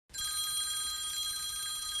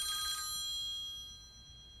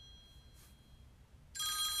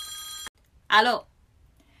Aló.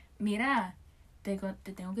 Mira, te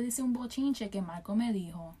tengo que decir un bochinche que Marco me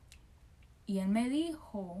dijo. Y él me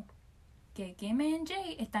dijo que Kim and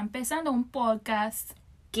Jay está empezando un podcast.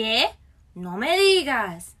 ¿Qué? No me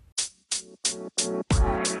digas.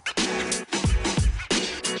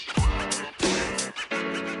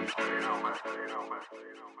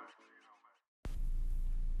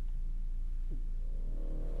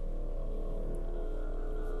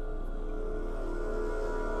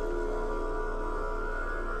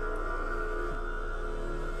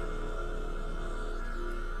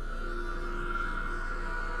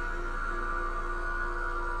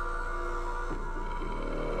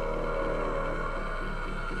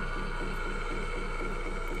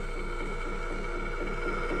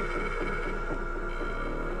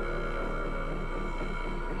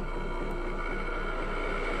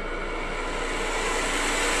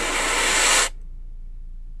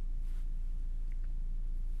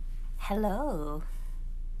 Hello.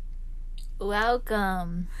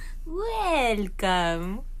 Welcome.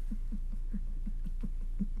 Welcome.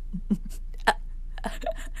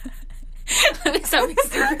 Let me stop being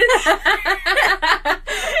stupid.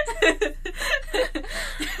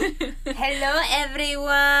 Hello,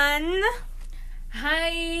 everyone.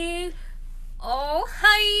 Hi. Oh,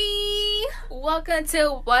 hi. Welcome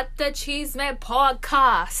to What the Cheese Man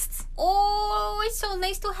podcast. Oh, it's so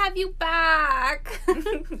nice to have you back.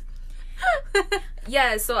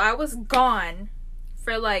 Yeah, so I was gone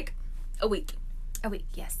for like a week. A week,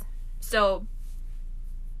 yes. So,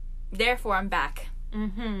 therefore, I'm back.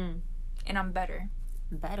 Mm-hmm. And I'm better.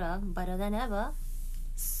 Better than ever.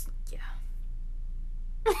 Yeah.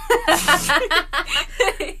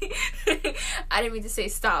 I didn't mean to say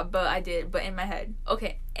stop, but I did, but in my head.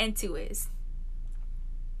 Okay, and two is.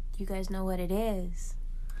 You guys know what it is.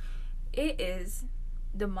 It is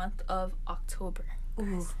the month of October.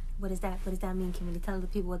 Ooh, what is that? What does that mean? Can we tell the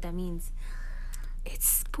people what that means? It's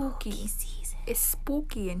spooky. Season. It's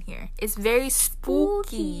spooky in here. It's very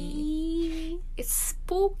spooky. It's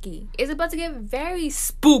spooky. It's about to get very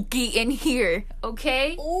spooky in here,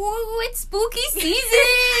 okay? Oh, it's spooky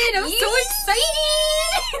season. I'm so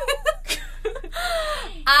excited.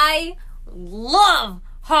 I love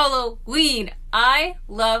Halloween. I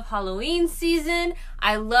love Halloween season.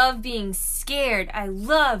 I love being scared. I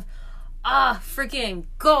love freaking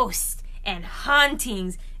ghosts and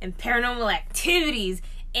hauntings and paranormal activities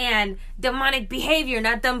and demonic behavior,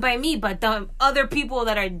 not done by me, but done other people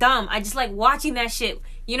that are dumb. I just like watching that shit.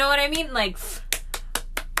 You know what I mean? Like,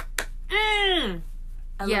 I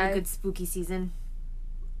love a good spooky season.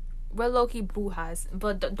 We're low-key brujas,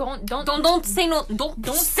 but don't say no.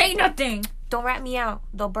 Don't say nothing. Don't rat me out.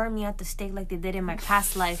 They'll burn me at the stake like they did in my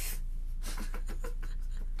past life.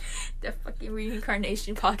 The fucking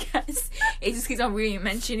reincarnation podcast. It just keeps on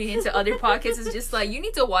mentioning it to other podcasts. It's just like, you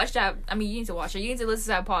need to watch that. I mean, you need to watch it. You need to listen to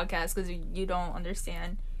that podcast because you don't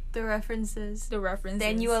understand The references.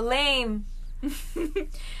 Then you a lame.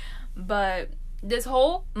 But this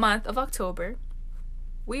whole month of October,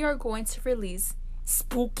 we are going to release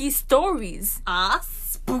spooky stories.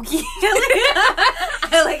 Spooky.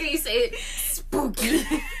 I like how you say it. Spooky.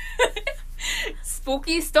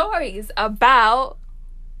 Spooky stories about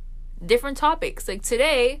different topics. Like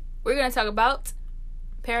today, we're going to talk about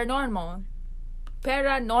paranormal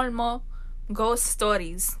ghost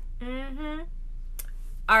stories. Mm-hmm.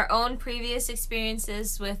 Our own previous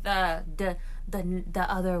experiences with the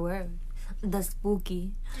other word. The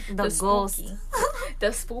spooky. The ghost. Spooky.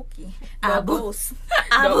 The spooky. The Abu. ghost.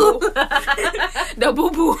 Abu. The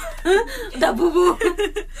boo-boo. The boo-boo.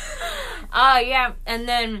 Yeah. And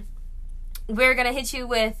then we're going to hit you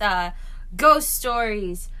with ghost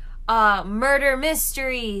stories, murder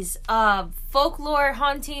mysteries, folklore,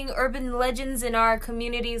 haunting, urban legends in our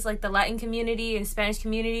communities, like the Latin community and Spanish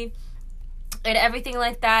community, and everything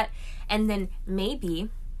like that. And then maybe,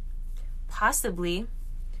 possibly,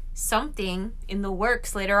 something in the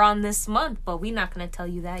works later on this month, but we're not going to tell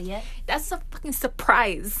you that yet. That's a fucking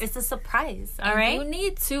surprise. It's a surprise, all And right? you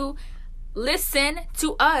need to listen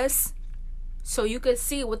to us so you could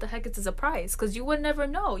see what the heck is a surprise, because you would never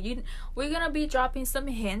know. We're going to be dropping some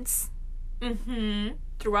hints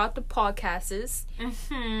throughout the podcasts.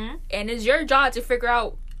 And it's your job to figure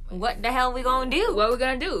out What the hell we gonna do? what we're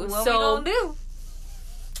going to do. What we gonna do?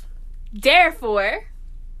 Therefore,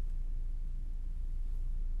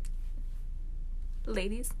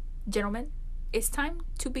 ladies, gentlemen, it's time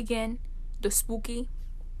to begin the spooky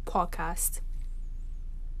podcast.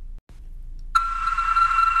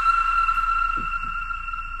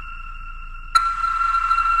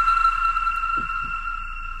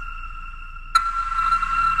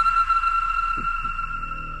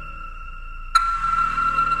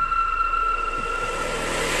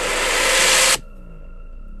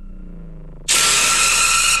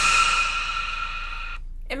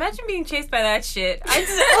 imagine being chased by that shit.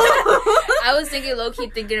 I was thinking, low-key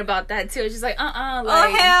thinking about that too. It's just like, like,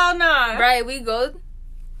 oh, hell no. Right, we go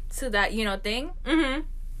to that, thing.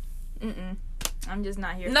 Mm-hmm. I'm just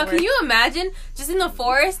not here No, for can it. you imagine just in the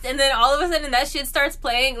forest and then all of a sudden that shit starts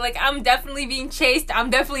playing? Like, I'm definitely being chased. I'm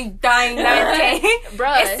definitely dying that day.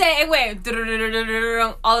 Bruh. It's saying, wait,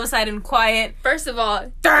 all of a sudden, quiet. First of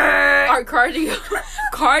all, our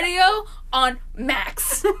cardio on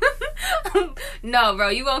max. No, bro,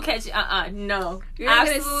 you won't catch. No, You're not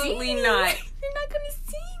absolutely gonna see not. me. You're not gonna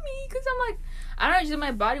see me because I'm like, I don't know, just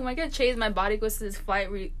my body. When I get chased, my body goes to this flight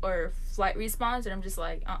response, and I'm just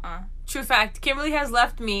like, True fact. Kimberly has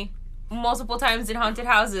left me multiple times in haunted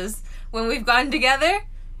houses when we've gone together.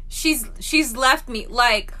 She's left me.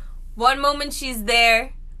 Like, one moment she's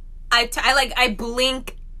there, I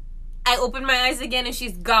blink, I open my eyes again, and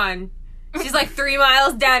she's gone. She's like 3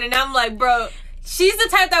 miles down, and I'm like, bro, she's the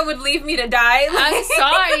type that would leave me to die. I'm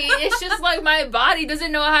sorry. It's just like my body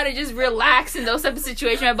doesn't know how to just relax in those type of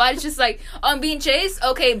situations. My body's just like, I'm being chased?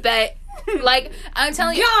 Okay, bet. Like, I'm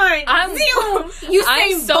telling you, I'm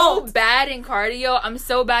so bad in cardio. I'm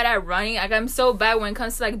so bad at running. Like, I'm so bad when it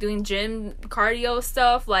comes to, like, doing gym cardio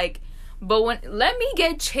stuff. Like, but let me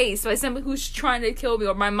get chased by somebody who's trying to kill me,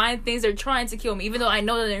 or my mind thinks they're trying to kill me, even though I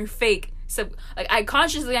know that they're fake. So, like, I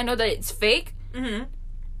know that it's fake. Mm-hmm.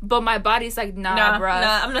 But my body's like, nah, bruh.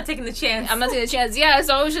 Nah, I'm not taking the chance. Yeah,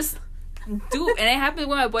 so I was just, dude. And it happened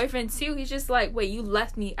with my boyfriend, too. He's just like, wait, you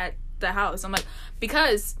left me at the house. I'm like,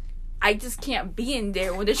 because I just can't be in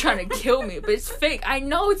there when they're trying to kill me. But it's fake. I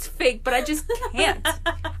know it's fake, but I just can't.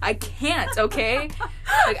 I can't, okay?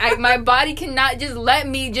 Like, my body cannot just let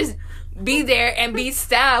me just be there and be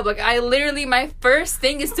stabbed. Like, I literally, my first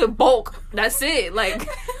thing is to bulk. That's it. Like, this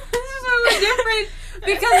is so different.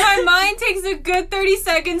 Because my mind takes a good 30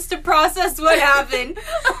 seconds to process what happened.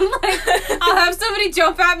 I'm like, I'll have somebody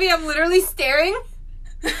jump at me. I'm literally staring.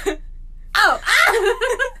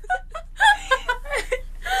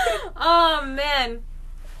 Oh, man.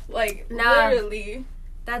 Like, literally.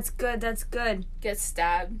 That's good. Get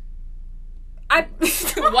stabbed.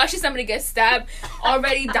 Watching somebody get stabbed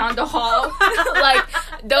already down the hall. Like,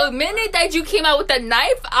 the minute that you came out with the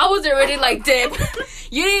knife, I was already like, dip.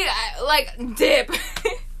 You need, like, dip.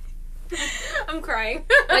 I'm crying.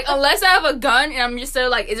 Like, unless I have a gun and I'm just there,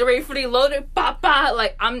 like, is it ready for the loaded? Papa.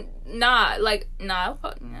 Like, I'm not I'm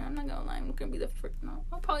not gonna lie. I'm gonna be the first. No,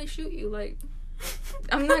 I'll probably shoot you. Like,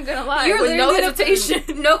 I'm not gonna lie. You're with no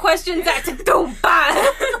hesitation. No questions asked.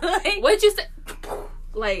 Like, what'd you say?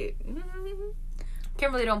 Like,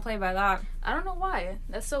 Kimberly don't play by that. I don't know why.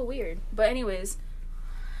 That's so weird. But anyways,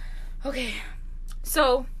 okay.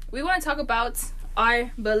 So we want to talk about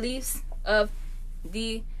our beliefs of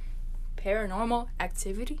the paranormal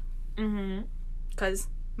activity. Mm-hmm. Because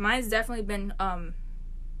mine's definitely been,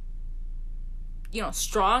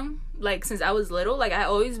 strong. Like, since I was little. Like, I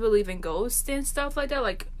always believe in ghosts and stuff like that.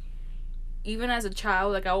 Like, even as a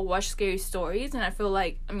child, like, I would watch scary stories. And I feel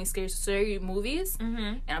like, scary movies. Mm-hmm.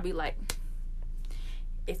 And I'll be like,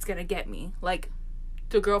 it's gonna get me. Like,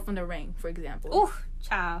 The Girl from the Ring, for example. Ooh,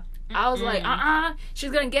 child. I was like,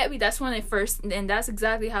 she's gonna get me. That's when and that's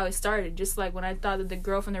exactly how it started. Just like when I thought that The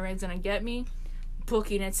Girl from the Ring's gonna get me,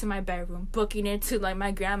 booking it to my bedroom, booking it to, like,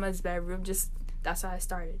 my grandma's bedroom. Just, that's how I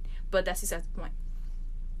started. But that's just the point.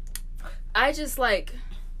 I just, like,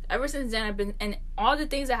 ever since then, I've been, and all the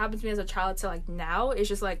things that happened to me as a child to, like, now, it's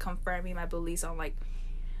just, like, confirming my beliefs on, like,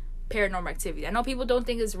 paranormal activity. I know people don't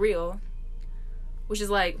think it's real, which is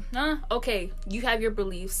like, okay, you have your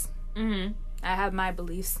beliefs. Mm-hmm. I have my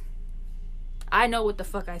beliefs. I know what the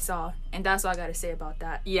fuck I saw, and that's all I gotta say about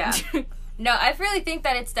that. Yeah. No, I really think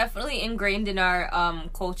that it's definitely ingrained in our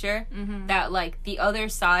culture that, like, the other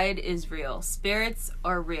side is real. Spirits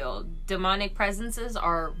are real. Demonic presences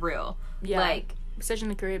are real. Yeah. Like, especially in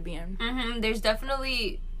the Caribbean. Mm-hmm, there's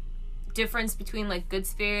definitely difference between, like, good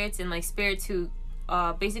spirits and, like, spirits who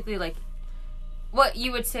basically, like, what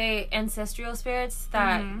you would say ancestral spirits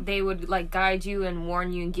that they would, like, guide you and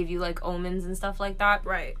warn you and give you, like, omens and stuff like that.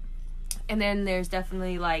 Right. And then there's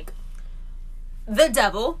definitely, like, the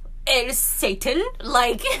devil and Satan,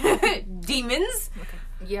 like, demons. Okay.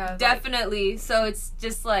 Yeah. Definitely. So it's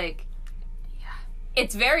just, like,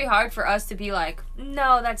 it's very hard for us to be like,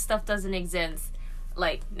 no, that stuff doesn't exist.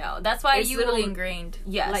 Like, no. That's why it's literally ingrained.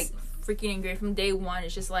 Yes. Like, freaking ingrained from day one.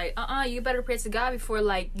 It's just like, you better pray to God before,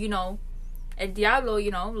 like, El Diablo,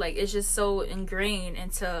 like, it's just so ingrained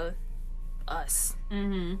into us.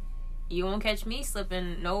 Mm-hmm. You won't catch me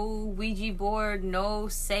slipping. No Ouija board, no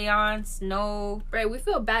seance, no... Right, we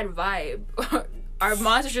feel a bad vibe. Our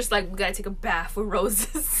monster's just like, we gotta take a bath with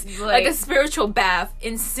roses. Like a spiritual bath,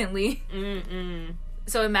 instantly.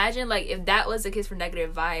 So imagine, like, if that was the case for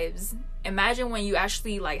negative vibes, imagine when you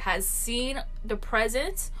actually, like, has seen the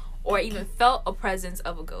presence or even felt a presence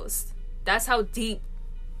of a ghost. That's how deep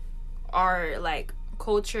our, like,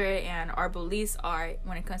 culture and our beliefs are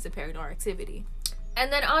when it comes to paranormal activity.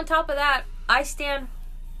 And then on top of that, I stand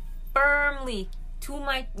firmly to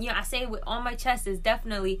my, I say it with all my chest, is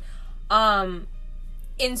definitely,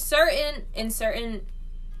 in certain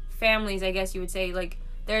families, I guess you would say, like,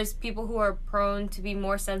 there's people who are prone to be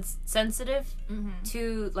more sensitive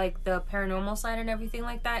to, like, the paranormal side and everything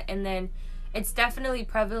like that. And then it's definitely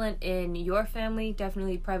prevalent in your family,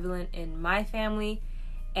 definitely prevalent in my family.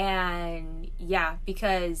 And yeah,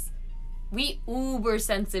 because we uber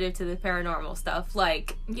sensitive to the paranormal stuff.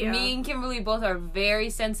 Like, me and Kimberly both are very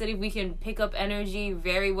sensitive. We can pick up energy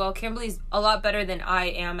very well. Kimberly's a lot better than I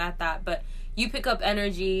am at that, but you pick up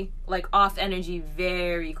energy, like, off energy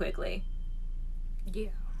very quickly.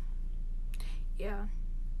 Yeah.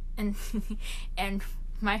 And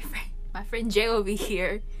my friend Jay over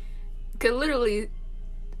here could literally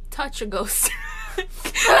touch a ghost.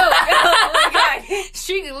 Oh my god.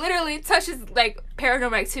 She literally touches, like,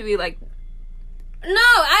 paranormal activity, like... No,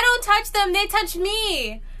 I don't touch them. They touch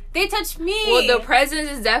me. Well, the presence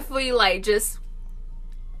is definitely, like, just...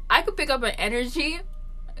 I could pick up an energy.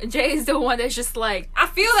 Jay's the one that's just like... I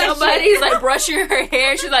feel that somebody's, like, brushing her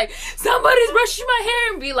hair. She's like, somebody's brushing my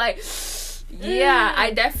hair. And be like... Yeah,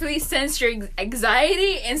 I definitely sense your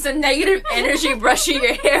anxiety and some negative energy brushing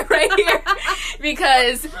your hair right here.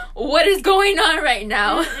 Because what is going on right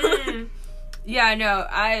now? Yeah, no,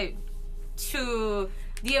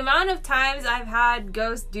 the amount of times I've had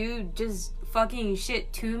ghosts do just fucking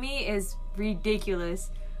shit to me is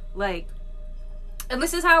ridiculous. Like, and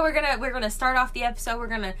this is how we're gonna start off the episode.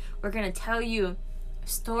 We're gonna tell you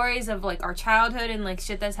stories of, like, our childhood and, like,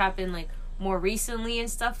 shit that's happened, like, more recently and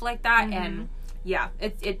stuff like that. And yeah,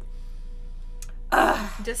 it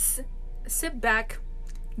just sit back,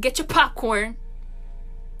 get your popcorn,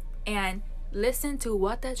 and listen to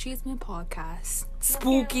What That Cheeseman podcast,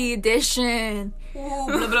 spooky edition. Ooh,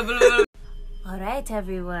 blah, blah, blah, blah. All right,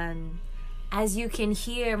 everyone, as you can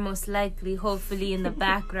hear, most likely, hopefully, in the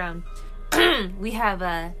background, we have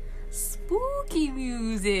a spooky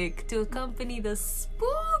music to accompany the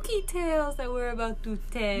spooky tales that we're about to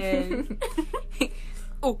tell.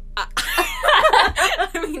 Ooh, I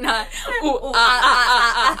mean, not. Ooh,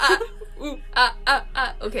 ooh,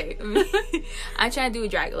 okay. I'm trying to do a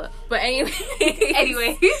Dracula, but anyway.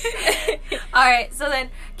 All right. So then,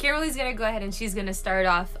 Kimberly's gonna go ahead and she's gonna start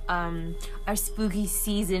off our spooky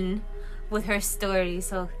season with her story.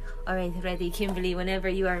 So, all right, ready, Kimberly? Whenever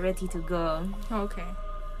you are ready to go. Okay.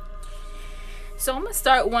 So I'm gonna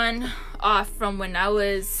start one off from when I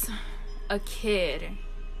was a kid.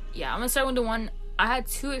 Yeah, I'm gonna start with the one. I had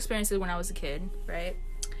two experiences when I was a kid, right?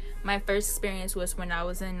 My first experience was when I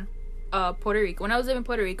was in Puerto Rico. When I was living in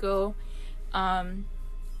Puerto Rico,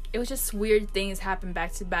 it was just weird things happened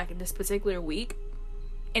back to back in this particular week,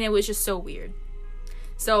 and it was just so weird.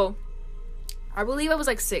 So I believe I was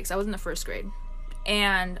like 6. I was in the first grade,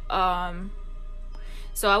 and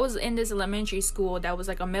so I was in this elementary school that was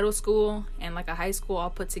like a middle school and like a high school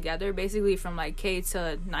all put together, basically from like K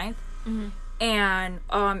to 9th. And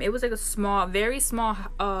it was like a very small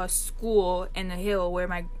school in the hill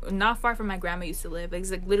where not far from my grandma used to live.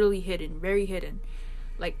 It's like literally hidden, very hidden,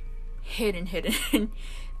 like hidden.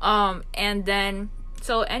 And then,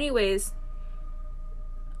 so anyways,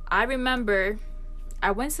 I remember I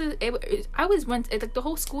always went, like, the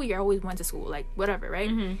whole school year I always went to school, like, whatever,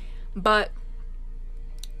 right? But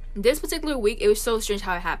this particular week, it was so strange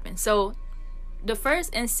how it happened. So the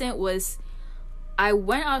first instant was I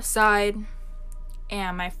went outside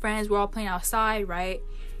and my friends were all playing outside, right?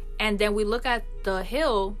 And then we look at the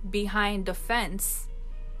hill behind the fence,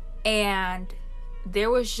 and there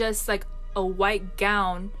was just like a white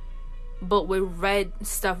gown but with red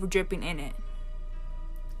stuff dripping in it.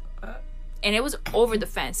 And it was over the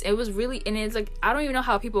fence. It was really, and it's like, I don't even know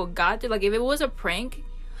how people got there. Like, if it was a prank,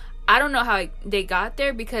 I don't know how they got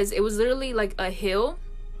there, because it was literally like a hill.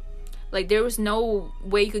 Like, there was no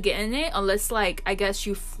way you could get in it unless, like, I guess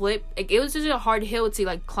you flip. Like, it was just a hard hill to,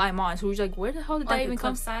 like, climb on. So we were like, where the hell did that even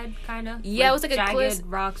come? Cliffside, kind of. Yeah, it was like a cliff. Jagged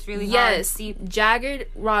rocks, really hard, steep. Jagged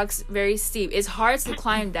rocks, very steep. It's hard to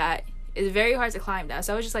climb that. It's very hard to climb that.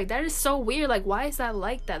 So I was just like, that is so weird. Like, why is that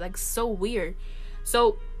like that? Like, so weird.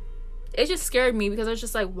 So it just scared me, because I was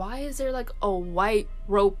just like, why is there like a white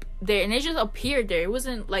rope there? And it just appeared there. It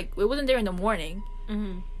wasn't there in the morning.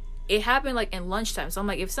 It happened like in lunchtime. So I'm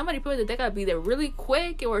like, if somebody put it, they gotta be there really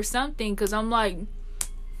quick or something, because I'm like,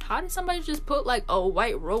 how did somebody just put like a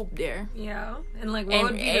white robe there? Yeah, and like what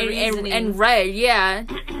would be the reasoning? And red, yeah.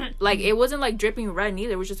 Like it wasn't like dripping red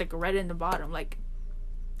neither. It was just like red in the bottom, like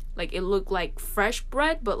it looked like fresh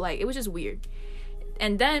bread, but like it was just weird.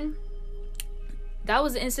 And then that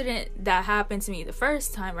was the incident that happened to me the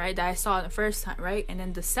first time, right? That I saw the first time, right? And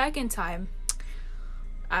then the second time,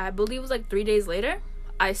 I believe it was like 3 days later,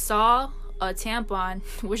 I saw a tampon,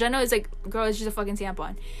 which I know is like, girl, it's just a fucking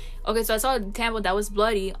tampon. Okay, so I saw a tampon that was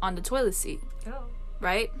bloody on the toilet seat. Oh.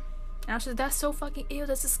 Right? And I was like, that's so fucking ew,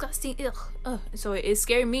 that's disgusting, ugh. So it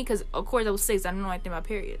scared me because, of course, I was 6, I don't know anything about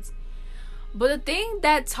periods. But the thing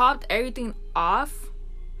that topped everything off,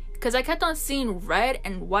 because I kept on seeing red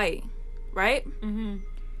and white, right? Mm-hmm.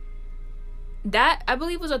 That, I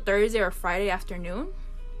believe, was a Thursday or Friday afternoon,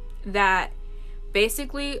 that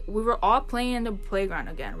basically we were all playing in the playground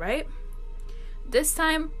again, right? This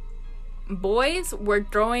time, boys were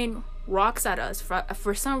throwing rocks at us.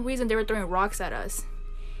 For some reason, they were throwing rocks at us.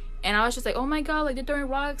 And I was just like, oh my god, like, they're throwing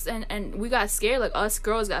rocks. And we got scared. Like, us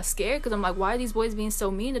girls got scared. Because I'm like, why are these boys being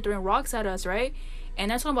so mean? They're throwing rocks at us, right?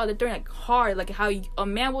 And that's talking about they're throwing, like, hard. Like, how a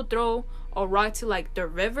man will throw a rock to, like, the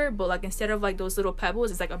river. But, like, instead of, like, those little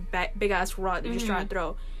pebbles, it's, like, a big-ass rock they're just trying to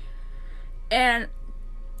throw. And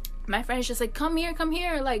my friend's just like, come here.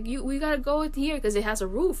 Like, we gotta go here. Because it has a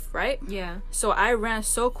roof, right? Yeah. So I ran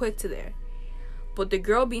so quick to there. But the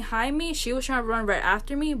girl behind me, she was trying to run right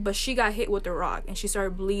after me, but she got hit with a rock and she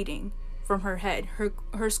started bleeding from her head.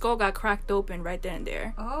 Her skull got cracked open right then and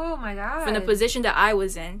there. Oh my god. From the position that I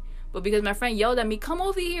was in. But because my friend yelled at me, come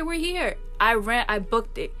over here, we're here. I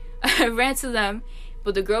booked it. I ran to them.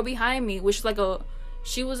 But the girl behind me, which was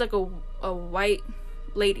she was like a white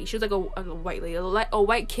lady. She was like a white lady, a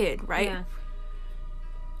white kid, right? Yeah.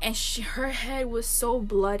 And her head was so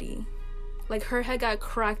bloody. Like, her head got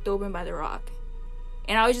cracked open by the rock.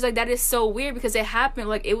 And I was just like, that is so weird, because it happened,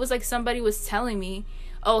 like, it was like somebody was telling me,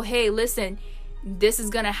 oh, hey, listen, this is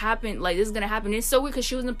gonna happen, like, this is gonna happen. It's so weird, because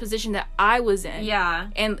she was in the position that I was in. Yeah.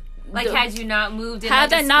 And like, had you not moved,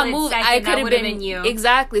 had I not moved, I could have been you.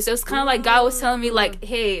 Exactly. So it's kind of like God was telling me, like,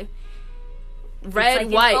 hey,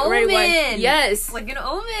 red, like white. Yes. Like an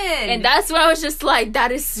omen. And that's where I was just like,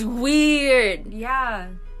 that is weird. Yeah.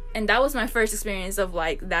 And that was my first experience of,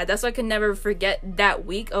 like, that. That's why I could never forget that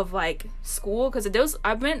week of, like, school. Because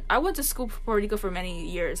I went to school for Puerto Rico for many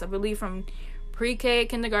years. I believe from pre-K,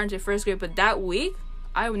 kindergarten to first grade. But that week,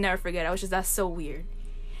 I would never forget. I was just, that's so weird.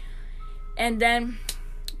 And then,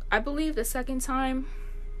 I believe the second time,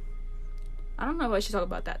 I don't know if I should talk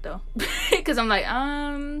about that, though. Because I'm like,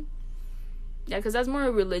 yeah, because that's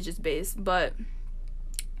more religious based. But,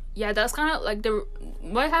 yeah, that's kind of, like,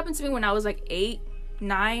 what happened to me when I was, like, 8,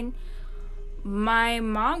 9, my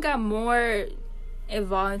mom got more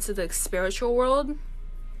involved into the spiritual world,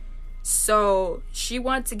 so she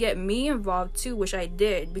wanted to get me involved too, which I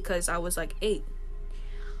did because I was like 8.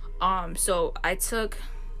 So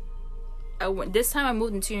this time I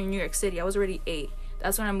moved into New York City. I was already 8.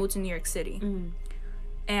 That's when I moved to New York City.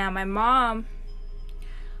 And my mom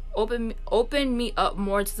opened me up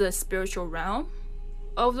more to the spiritual realm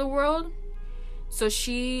of the world. So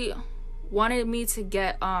she wanted me to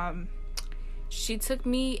get she took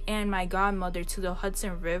me and my godmother to the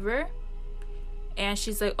Hudson River, and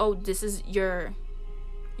she's like, oh, this is your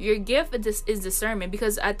gift, this is discernment,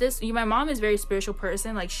 because my mom is a very spiritual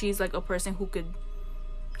person. Like, she's like a person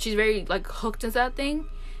she's very, like, hooked to that thing.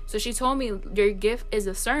 So she told me, your gift is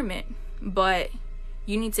discernment, but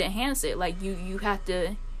you need to enhance it. Like, you have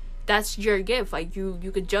to, that's your gift. Like,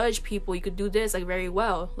 you could judge people, you could do this, like, very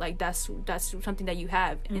well. Like, that's something that you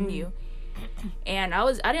have in you. And I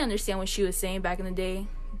didn't understand what she was saying back in the day,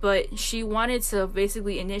 but she wanted to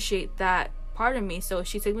basically initiate that part of me. So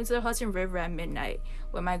she took me to the Hudson River at midnight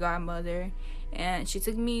with my godmother, and she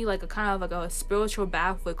took me like a kind of like a spiritual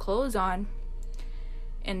bath with clothes on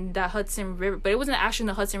in that Hudson River. But it wasn't actually in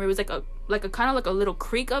the Hudson River. It was like a kind of like a little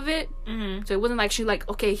creek of it. So it wasn't like she like,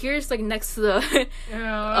 okay, here's like next to the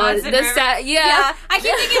yeah. I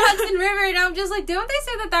keep thinking Hudson River, and I'm just like, don't they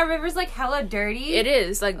say that river's like hella dirty? It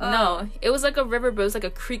is. Like, no, it was like a river, but it was like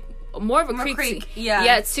a creek, more of a creek.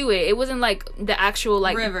 Yeah, to it. It wasn't like the actual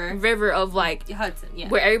like river of like Hudson,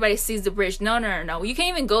 where everybody sees the bridge. No, you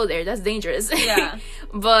can't even go there. That's dangerous. Yeah.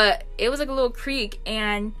 But it was like a little creek,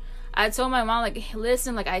 and I told my mom, like, hey,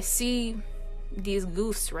 listen, like, I see these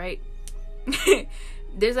goose, right?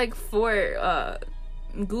 There's like 4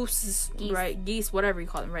 gooses, right? Geese, whatever you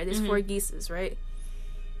call them, right? There's 4 geeses, right?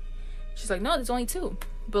 She's like, no, there's only 2.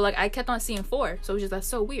 But, like, I kept on seeing 4, so it was just, that's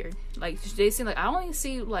so weird. Like, they seem like, I only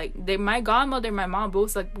see, like, my godmother and my mom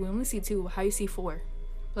both, like, we only see 2. How you see 4?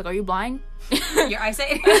 like, are you blind? Your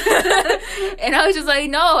eyesight? And I was just like,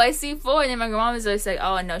 no, I see 4. And then my grandma was just like,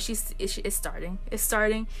 oh no, it's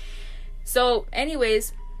starting. So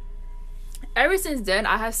anyways, ever since then,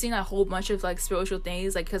 I have seen a whole bunch of like spiritual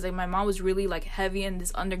things, like, because like my mom was really like heavy in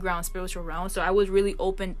this underground spiritual realm, so I was really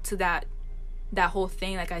open to that whole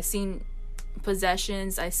thing. Like, I seen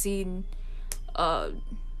possessions, I seen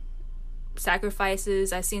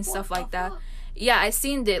sacrifices, I seen stuff like that. Yeah, I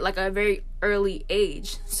seen it like at a very early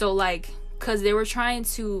age. So like, because they were trying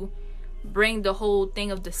to bring the whole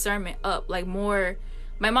thing of discernment up, like more.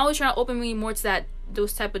 My mom was trying to open me more to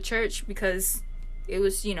those type of church, because it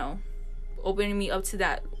was, you know, opening me up to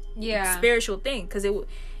that spiritual thing, because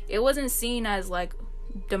it wasn't seen as like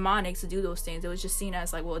demonic to do those things. It was just seen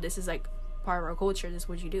as like, well, this is like part of our culture, this is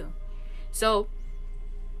what you do. So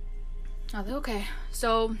I was like, okay.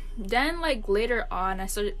 So then like later on,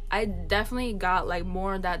 I definitely got like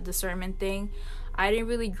more of that discernment thing. I didn't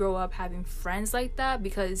really grow up having friends like that,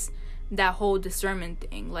 because that whole discernment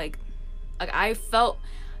thing, like I felt,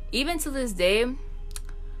 even to this day,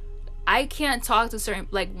 I can't talk to certain,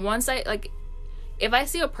 like, once I, like, if I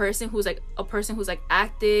see a person who's like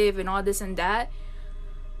active and all this and that,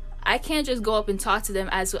 I can't just go up and talk to them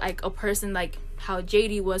as like a person like how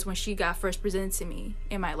JD was when she got first presented to me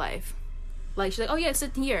in my life. Like, she's like, oh yeah,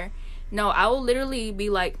 sit here. No, I will literally be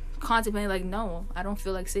like contemplating, like, no, I don't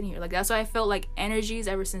feel like sitting here. Like, that's why I felt like energies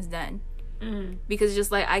ever since then. Because it's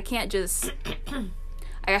just like, I can't just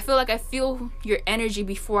I feel like I feel your energy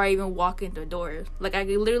before I even walk in the door. Like, I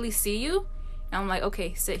can literally see you and I'm like,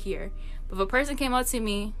 okay, sit here. But if a person came up to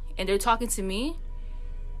me and they're talking to me,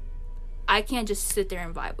 I can't just sit there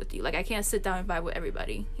and vibe with you. Like, I can't sit down and vibe with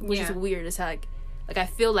everybody, which is weird as heck. Like, I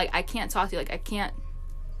feel like I can't talk to you. Like, I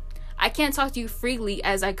can't talk to you freely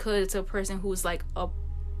as I could to a person who's like a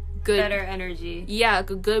good, better energy. Yeah,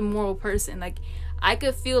 like a good moral person. Like, I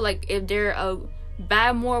could feel like if they're a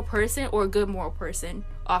bad moral person or a good moral person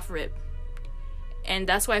off rip. And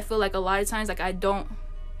that's why I feel like a lot of times, like, I don't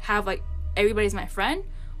have like everybody's my friend,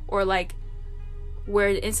 or like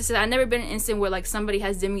where the instances, I've never been in an instant where like somebody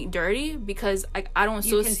has done me dirty, because I don't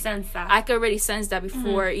you can sense that. I could already sense that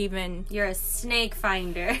before even. You're a snake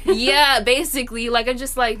finder. Yeah, basically. Like, I'm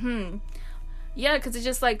just like, yeah, because it's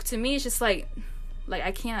just like, to me it's just like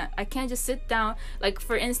I can't just sit down. Like,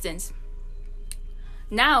 for instance,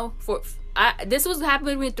 now this was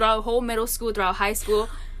happening to me throughout whole middle school, throughout high school.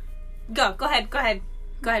 Go ahead,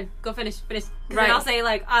 go finish. Right. Then I'll say,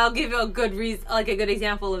 like, I'll give you a good reason, like a good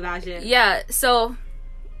example of that shit. Yeah, so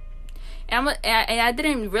and I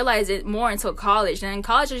didn't realize it more until college. And in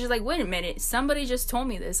college I was just like, wait a minute, somebody just told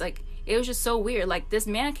me this. Like, it was just so weird. Like, this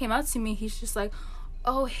man came up to me, he's just like,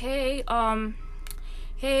 oh, hey, I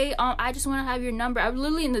just want to have your number. I was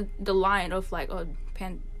literally in the line of like,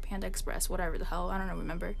 Panda Express, whatever the hell, I don't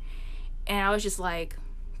remember. And I was just like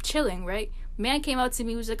chilling, right? Man came up to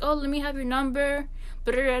me, was like, oh, let me have your number,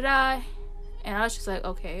 and I was just like,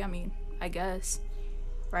 okay, I mean, I guess,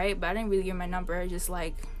 right? But I didn't really give my number. I just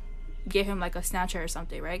like give him like a Snapchat or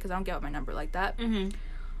something, right? Because I don't give out my number like that. And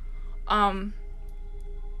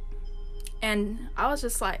I was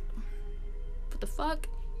just like, what the fuck?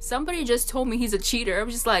 Somebody just told me he's a cheater. I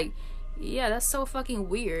was just like, yeah, that's so fucking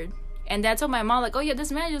weird. And then I told my mom, like, oh yeah,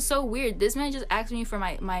 this man is so weird. This man just asked me for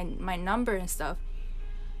my number and stuff.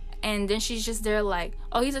 And then she's just there like,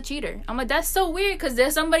 oh, he's a cheater. I'm like, that's so weird, because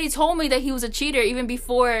there's somebody told me that he was a cheater even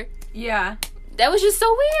before. Yeah. That was just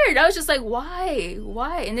so weird. I was just like,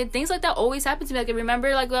 why? And then things like that always happen to me. Like, I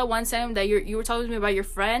remember like that one time that you were talking to me about your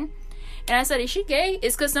friend, and I said, is she gay?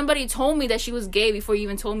 It's because somebody told me that she was gay before you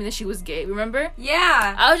even told me that she was gay. Remember?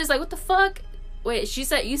 Yeah. I was just like, what the fuck? Wait,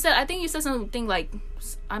 I think you said something like,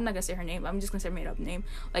 I'm not gonna say her name, I'm just gonna say her made up name,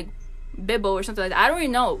 like Bibbo or something like that. I don't really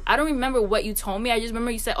know. I don't remember what you told me. I just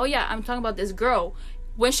remember you said, oh yeah, I'm talking about this girl.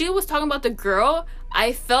 When she was talking about the girl,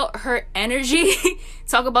 I felt her energy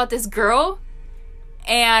talk about this girl,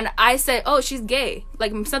 and I said, oh, she's gay.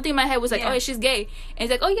 Like, something in my head was like, oh, she's gay. And he's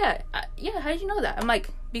like, oh yeah, how did you know that? I'm like,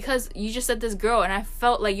 because you just said this girl, and I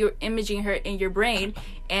felt like you're imaging her in your brain,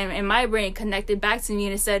 and in my brain connected back to me,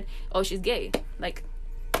 and it said, oh, she's gay. Like,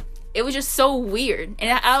 it was just so weird.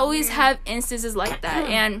 And I always have instances like that.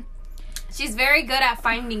 And she's very good at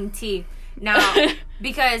finding tea now,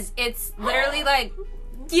 because it's literally like,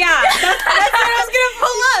 yeah, that's what I was gonna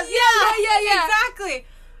pull up. Yeah, exactly.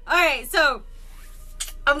 All right, so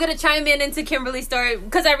I'm gonna chime into Kimberly's story,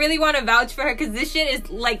 because I really want to vouch for her, because this shit is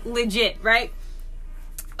like legit, right?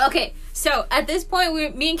 Okay, so at this point,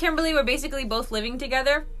 me and Kimberly were basically both living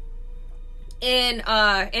together in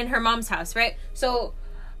her mom's house, right? So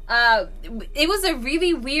it was a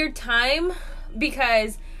really weird time,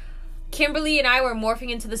 because Kimberly and I were morphing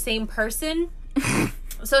into the same person.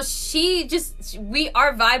 So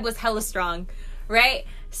our vibe was hella strong, right?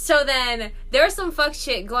 So then there was some fuck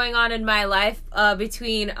shit going on in my life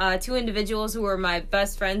between two individuals who were my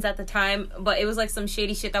best friends at the time, but it was like some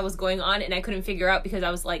shady shit that was going on and I couldn't figure out because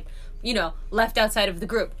I was like, you know, left outside of the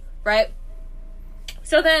group, right?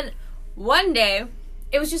 So then one day,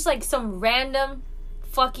 it was just like some random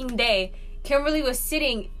fucking day, Kimberly was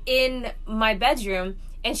sitting in my bedroom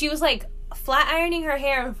and she was like flat ironing her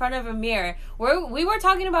hair in front of a mirror. We were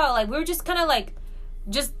talking about, like, we were just kind of like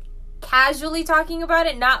just casually talking about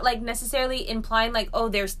it, not like necessarily implying like, oh,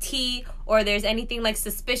 there's tea or there's anything like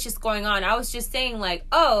suspicious going on. I was just saying like,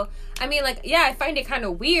 oh, I mean, like, yeah, I find it kind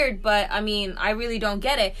of weird, but I mean, I really don't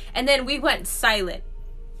get it. And then we went silent.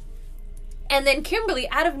 And then Kimberly,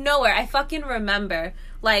 out of nowhere, I fucking remember,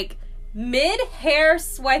 like, mid-hair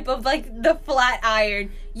swipe of like the flat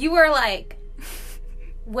iron, you were like,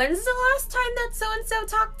 when's the last time that so-and-so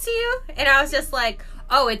talked to you? And I was just like,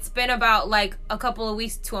 oh, it's been about like a couple of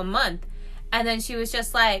weeks to a month. And then she was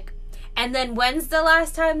just like, and then when's the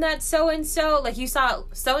last time that so-and-so, like, you saw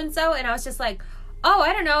so-and-so? And I was just like, oh,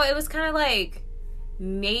 I don't know, it was kind of like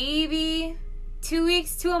maybe 2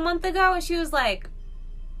 weeks to a month ago. And she was like,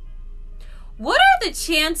 what are the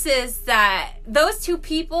chances that those two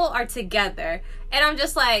people are together? And I'm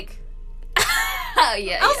just like, oh,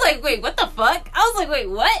 yeah. I was like, wait, what the fuck? I was like, wait,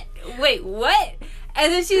 what? Wait, what?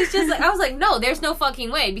 And then she was just like, I was like, no, there's no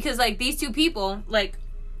fucking way. Because, like, these two people, like,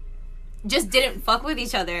 just didn't fuck with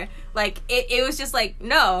each other. Like, it was just like,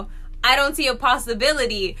 no, I don't see a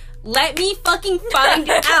possibility. Let me fucking find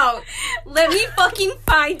out. Let me fucking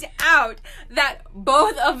find out that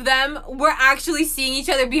both of them were actually seeing each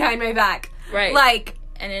other behind my back. Right. Like,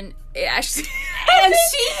 and then it actually... and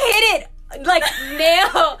she hit it, like,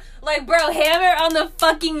 nail... Like, bro, hammer on the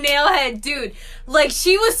fucking nail head, dude. Like,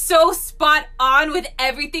 she was so spot on with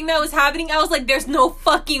everything that was happening. I was like, there's no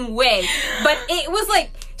fucking way. But it was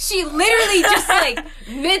like, she literally just, like,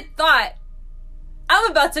 mid-thought,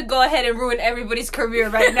 I'm about to go ahead and ruin everybody's career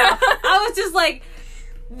right now. I was just like,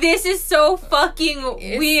 this is so fucking weird.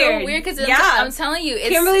 It's so weird because I'm telling you,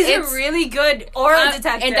 Kimberly's a really good oral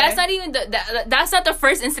detector. And that's not even that's not the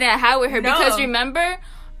first incident I had with her. No. Because remember...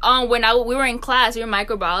 when we were in class, we were in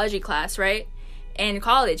microbiology class, right? In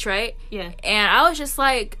college, right? Yeah. And I was just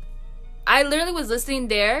like, I literally was listening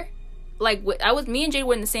there. Like, me and JD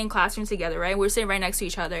were in the same classroom together, right? We were sitting right next to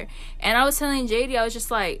each other. And I was telling JD, I was just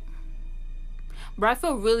like, bro, I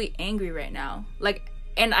feel really angry right now. Like,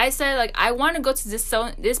 and I said, like, I want to go to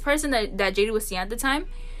this person that JD was seeing at the time.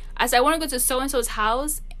 I said, I want to go to so-and-so's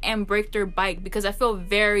house and break their bike because I feel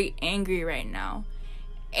very angry right now.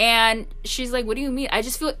 And she's like, what do you mean? I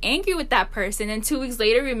just feel angry with that person. And 2 weeks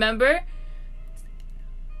later, remember?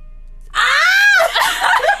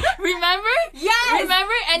 Remember? Yes!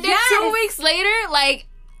 Remember? And then 2 weeks later, like,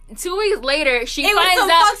 2 weeks later, she it finds was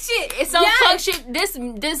some out fuck shit. It's some fuck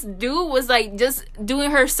shit. This dude was like just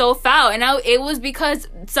doing her so foul, and it was because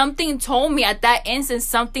something told me at that instant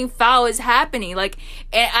something foul is happening. Like,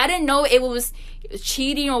 and I didn't know it was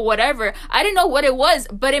cheating or whatever. I didn't know what it was,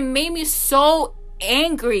 but it made me so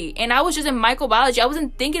angry. And I was just in microbiology. I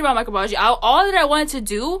wasn't thinking about microbiology. All that I wanted to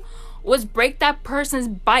do was break that person's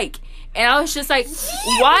bike. And I was just like,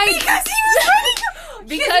 why?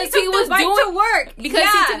 Because he was doing to work. Because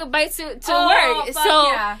he took a bike to work.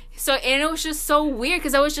 So and it was just so weird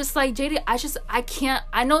because I was just like, JD, I can't.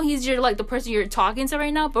 I know he's like the person you're talking to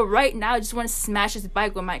right now, but right now I just want to smash his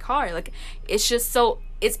bike with my car. Like, it's just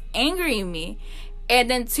it's angering me. And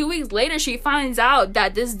then 2 weeks later, she finds out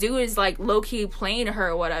that this dude is like low key playing her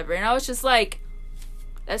or whatever, and I was just like,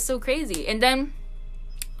 that's so crazy. And then.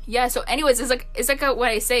 Yeah, so anyways, it's like what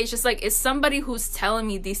I say, it's just like, it's somebody who's telling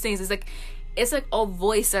me these things. It's like a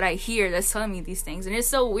voice that I hear that's telling me these things. And it's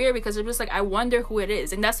so weird because I'm just like, I wonder who it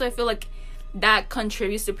is. And that's why I feel like that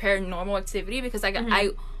contributes to paranormal activity, because like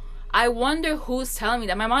I wonder who's telling me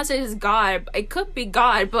that. My mom says it's God. It could be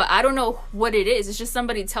God, but I don't know what it is. It's just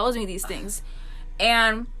somebody tells me these things.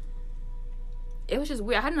 And it was just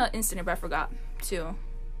weird. I had another incident, but I forgot too.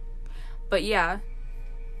 But yeah,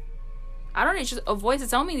 I don't know, it's just a voice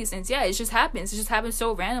that's telling me these things. Yeah, it just happens. It just happens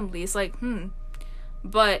so randomly. It's like,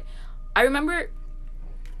 But I remember,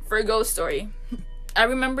 for a ghost story, I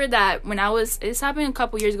remember that when this happened a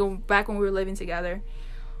couple years ago, back when we were living together.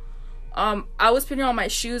 I was putting on my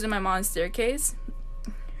shoes in my mom's staircase,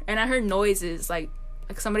 and I heard noises, like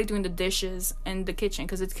somebody doing the dishes in the kitchen,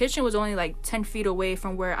 because the kitchen was only like 10 feet away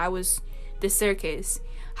from where I was, the staircase.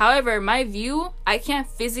 However, my view, I can't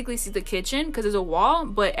physically see the kitchen because there's a wall,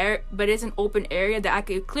 but it's an open area that I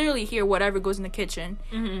could clearly hear whatever goes in the kitchen.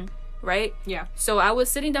 right? Yeah. So I was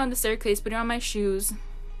sitting down the staircase, putting on my shoes,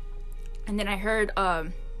 and then I heard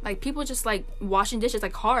like people just like washing dishes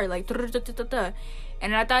like hard, like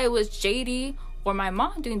and I thought it was JD or my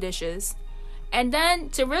mom doing dishes. And then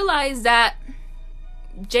to realize that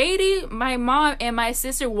JD, my mom, and my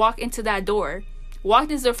sister walked into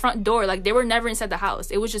the front door, like they were never inside the house.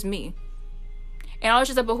 It was just me. And I was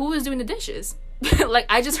just like, but who was doing the dishes? Like,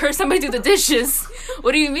 I just heard somebody do the dishes.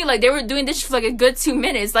 What do you mean? Like, they were doing dishes for like a good 2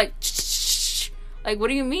 minutes. Like, like, what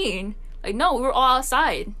do you mean? Like, no, we were all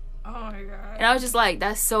outside. Oh my god. And I was just like,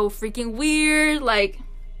 that's so freaking weird. Like,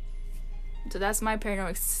 so that's my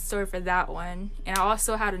paranormal story for that one. And I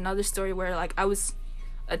also had another story where like I was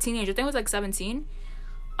a teenager. I think I was like 17.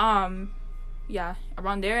 Yeah,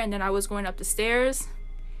 around there. And then I was going up the stairs,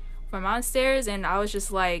 my mom's stairs, and I was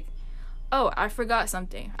just like, oh, I forgot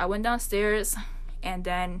something. I went downstairs and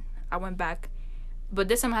then I went back. But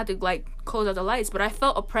this time I had to like close out the lights, but I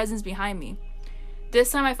felt a presence behind me. This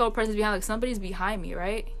time I felt a presence behind, like somebody's behind me,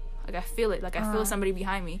 right? Like I feel it, like I feel somebody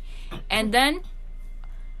behind me. And then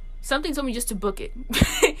something told me just to book it.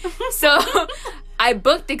 So I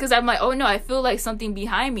booked it because I'm like, oh no, I feel like something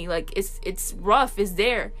behind me. Like it's rough, it's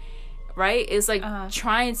there, right? It's like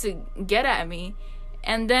trying to get at me.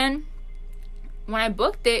 And then when I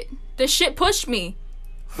booked it, the shit pushed me.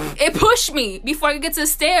 It pushed me before I could get to the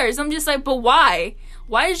stairs. I'm just like, but why?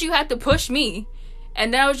 Why did you have to push me?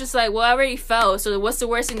 And then I was just like, well, I already fell, so what's the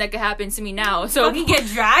worst thing that could happen to me now? So fucking get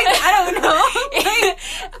dragged? I don't know.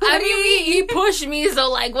 I mean, he pushed me, so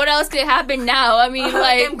like, what else could happen now? I mean,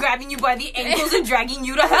 like, I'm grabbing you by the ankles and dragging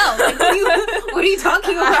you to hell. Like, what are you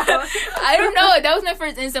talking about? I don't know. That was my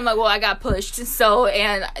first instant. Like, well, I got pushed, so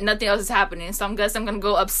and nothing else is happening. So I'm gonna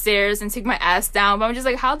go upstairs and take my ass down. But I'm just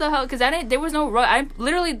like, how the hell? Because there was no rush. I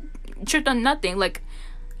literally tripped on nothing. Like,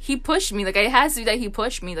 he pushed me. Like, it has to be that he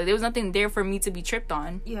pushed me. Like, there was nothing there for me to be tripped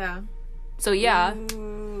on. Yeah. So yeah,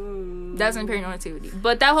 that's my paranormal activity.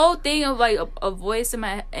 But that whole thing of like a voice in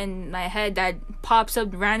my head that pops up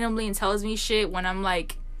randomly and tells me shit when I'm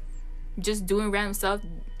like just doing random stuff,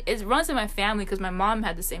 it runs in my family because my mom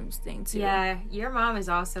had the same thing too. Yeah, your mom is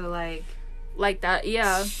also like that.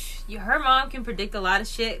 Yeah, her mom can predict a lot of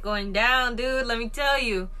shit going down, dude. Let me tell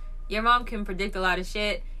you, your mom can predict a lot of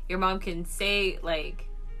shit. Your mom can say like,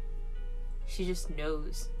 she just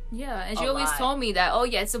knows. Yeah, and she always told me that, oh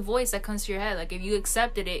yeah, it's a voice that comes to your head. Like, if you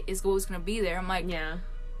accepted it, it's always gonna be there. I'm like, yeah.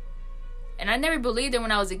 And I never believed it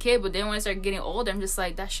when I was a kid, but then when I started getting older, I'm just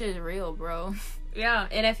like, that shit is real, bro. Yeah,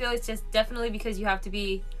 and I feel it's just definitely because you have to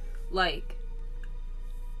be, like,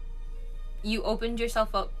 you opened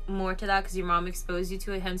yourself up more to that because your mom exposed you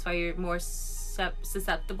to it, hence why you're more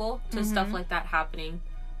susceptible to stuff like that happening.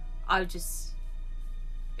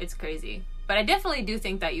 It's crazy. But I definitely do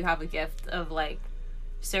think that you have a gift of, like,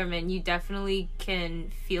 sermon. You definitely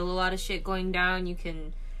can feel a lot of shit going down. You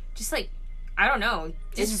can just, like, I don't know,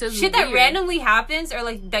 just shit that randomly happens or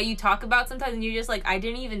like that you talk about sometimes and you're just like, I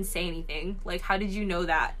didn't even say anything. Like, how did you know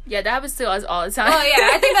that? Yeah, that happens to us all the time. Oh yeah,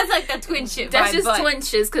 I think that's like the twin shit. That's just twin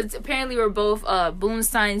shit because apparently we're both moon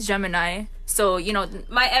signs Gemini. So you know,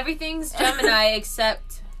 my everything's Gemini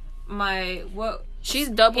except my She's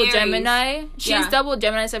double Aries. Gemini. She's double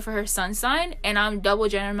Gemini except for her sun sign, and I'm double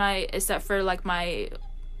Gemini except for like my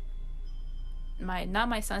not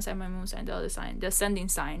my sun sign, my moon sign, the other sign, the ascending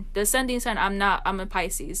sign. The ascending sign, I'm a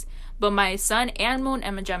Pisces, but my sun and moon,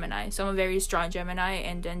 I'm a Gemini. So I'm a very strong Gemini,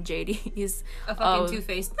 and then JD is a fucking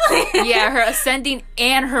two-faced. Yeah, her ascending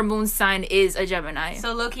and her moon sign is a Gemini.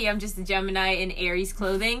 So low-key, I'm just a Gemini in Aries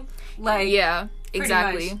clothing. Like, yeah,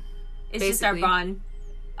 exactly. Much. It's just our bond.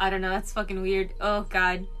 I don't know. That's fucking weird. Oh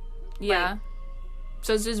God. Yeah. Like,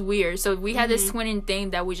 so it's just weird. So we had this twinning thing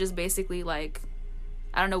that we just basically like,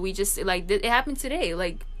 I don't know. We just like it happened today.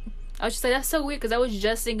 Like, I was just like, that's so weird because I was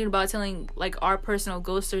just thinking about telling like our personal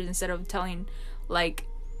ghost stories instead of telling like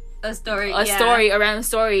a story around a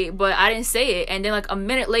story. But I didn't say it, and then like a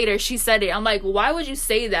minute later she said it. I'm like, why would you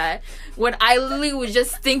say that when I literally was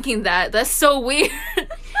just thinking that? That's so weird.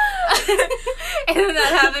 And then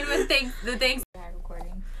that happened with the things.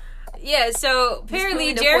 Yeah, so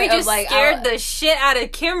apparently Jerry just scared the shit out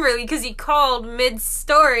of Kimberly because he called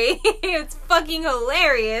mid-story. It's fucking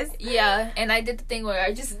hilarious. Yeah, and I did the thing where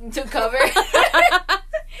I just took cover. She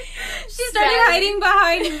started hiding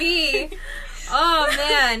behind me. Oh,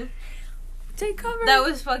 man. Take cover. That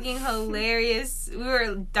was fucking hilarious. We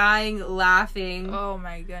were dying laughing. Oh,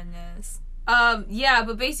 my goodness. Yeah,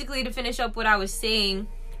 but basically to finish up what I was saying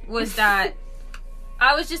was that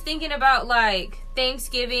I was just thinking about, like,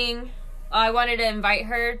 Thanksgiving. I wanted to invite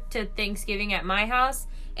her to Thanksgiving at my house.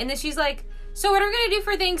 And then she's like, so what are we gonna do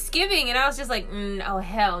for Thanksgiving? And I was just like, oh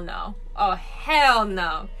hell no. Oh hell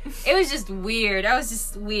no. It was just weird. I was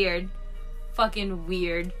just weird. Fucking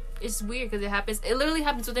weird. It's weird because it literally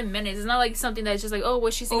happens within minutes. It's not like something that's just like, oh,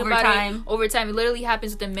 what she's saying Over about time. it over time. It literally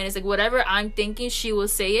happens within minutes. Like, whatever I'm thinking, she will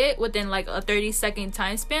say it within like a 30-second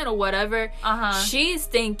time span, or whatever she's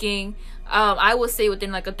thinking, I will say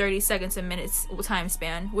within like a 30 seconds and minutes time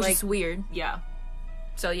span, which is weird. Yeah.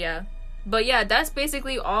 So yeah, but yeah, that's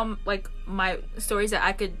basically all like my stories that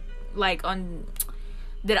I could like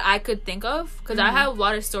that I could think of, because I have a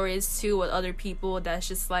lot of stories too with other people that's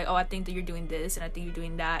just like, oh, I think that you're doing this and I think you're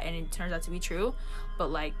doing that, and it turns out to be true,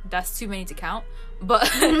 but like that's too many to count. But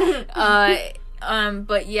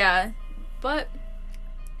but yeah, but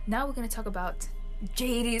now we're gonna talk about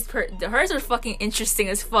JD's hers are fucking interesting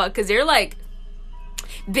as fuck, because they're like,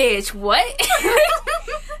 bitch, what?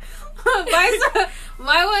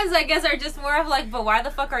 My ones, I guess, are just more of like, but why the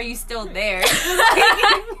fuck are you still there?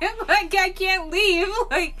 Like, I can't leave.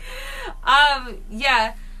 Like,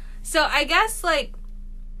 yeah. So I guess like,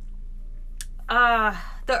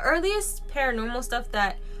 the earliest paranormal stuff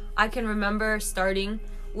that I can remember starting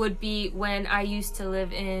would be when I used to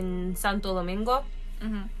live in Santo Domingo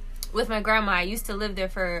with my grandma. I used to live there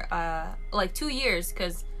for like 2 years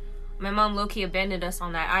because my mom low-key abandoned us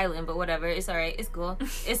on that island, but whatever. It's alright. It's cool.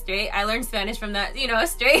 It's straight. I learned Spanish from that,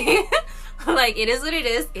 straight. Like, it is what it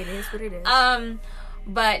is. It is what it is.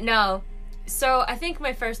 But no. So, I think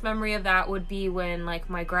my first memory of that would be when, like,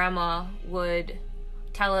 my grandma would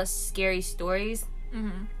tell us scary stories.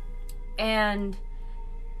 And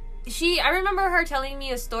I remember her telling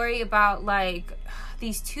me a story about, like,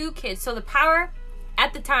 these 2 kids. So, the power,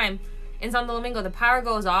 at the time, in Santo Domingo, the power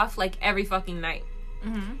goes off, like, every fucking night.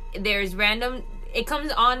 There's it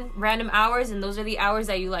comes on random hours, and those are the hours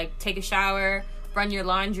that you like take a shower, run your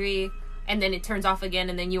laundry, and then it turns off again,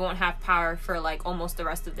 and then you won't have power for like almost the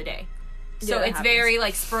rest of the day. So it's happens. Very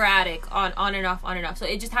like sporadic, on and off. So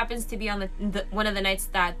it just happens to be on the one of the nights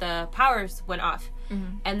that the powers went off.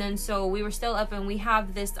 And then so we were still up, and we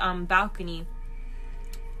have this balcony.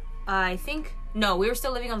 We were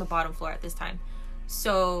still living on the bottom floor at this time,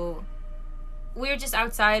 so we were just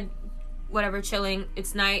outside, whatever, chilling.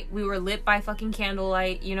 It's night. We were lit by fucking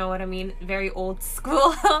candlelight, you know what I mean? Very old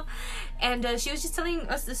school. And she was just telling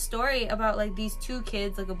us this story about like these 2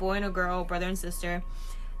 kids, like a boy and a girl, brother and sister,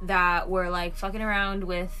 that were like fucking around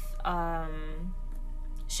with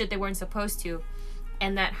shit they weren't supposed to,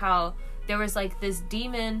 and that how there was like this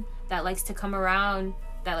demon that likes to come around,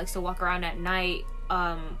 that likes to walk around at night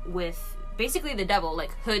with basically the devil,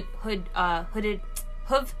 like hooded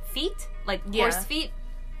hoof feet, like horse feet.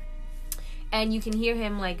 And you can hear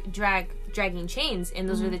him like dragging chains, and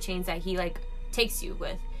those are the chains that he like takes you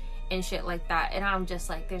with and shit like that. And I'm just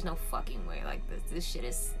like, there's no fucking way, like this shit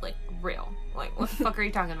is like real. Like, what the fuck are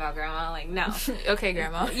you talking about, grandma? Like, no. Okay,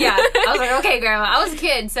 grandma. Yeah, I was like, okay, grandma. I was a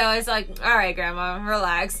kid, so it's like, all right, grandma,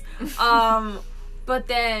 relax. But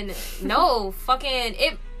then no, fucking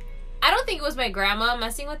it. I don't think it was my grandma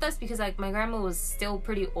messing with us, because like my grandma was still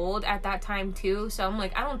pretty old at that time too. So I'm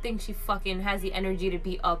like, I don't think she fucking has the energy to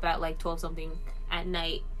be up at like 12 something at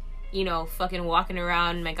night, fucking walking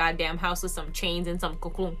around my goddamn house with some chains and some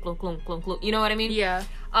clunk clunk clunk clunk clunk. You know what I mean? Yeah.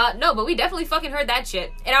 No, but we definitely fucking heard that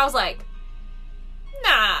shit, and I was like,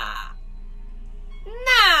 nah,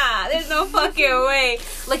 there's no fucking way.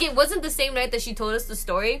 Like, it wasn't the same night that she told us the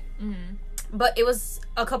story, but it was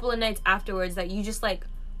a couple of nights afterwards that you just like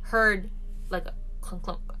heard like a clunk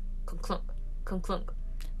clunk clunk clunk clunk clunk,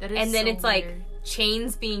 and then it's weird. Like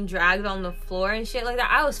chains being dragged on the floor and shit like that.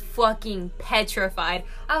 I was fucking petrified.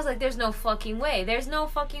 I was like, there's no fucking way,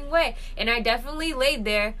 and I definitely laid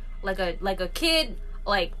there like a kid,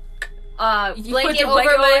 like blanket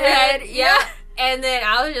over my head. Yeah. And then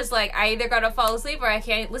I was just like, I either gotta fall asleep or I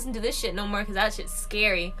can't listen to this shit no more, because that shit's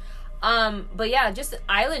scary. But yeah, just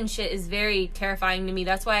island shit is very terrifying to me.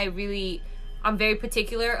 That's why I'm very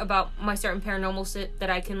particular about my certain paranormal shit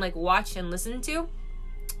that I can like watch and listen to,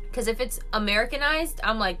 because if it's Americanized,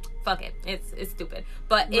 I'm like, fuck it, it's stupid.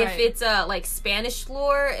 But if it's like Spanish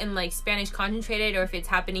lore and like Spanish concentrated, or if it's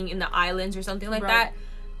happening in the islands or something like that,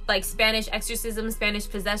 like Spanish exorcism, Spanish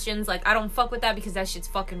possessions, like I don't fuck with that, because that shit's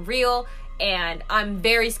fucking real, and I'm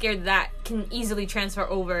very scared that can easily transfer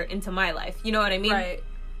over into my life. You know what I mean? Right.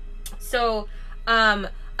 So,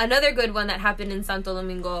 another good one that happened in Santo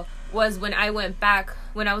Domingo was when I went back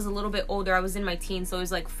when I was a little bit older. I was in my teens, so it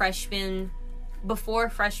was like before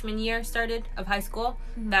freshman year started of high school,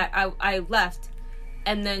 that I left.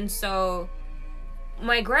 And then so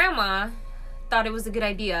my grandma thought it was a good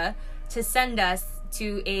idea to send us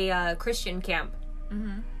to a Christian camp.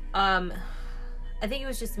 I think it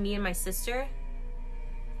was just me and my sister.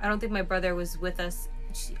 I don't think my brother was with us.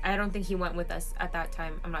 I don't think he went with us at that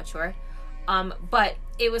time. I'm not sure. But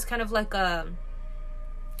it was kind of like a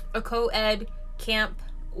co-ed camp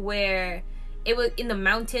where it was in the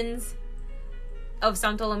mountains of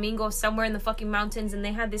Santo Domingo, somewhere in the fucking mountains, and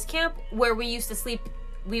they had this camp where we used to sleep.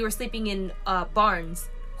 We were sleeping in barns,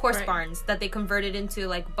 horse barns that they converted into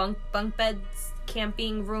like bunk beds,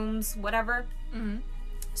 camping rooms, whatever. Mm-hmm.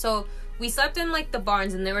 So we slept in like the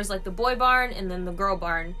barns, and there was like the boy barn and then the girl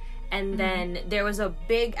barn, and then there was a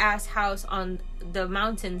big ass house on the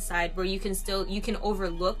mountainside where you can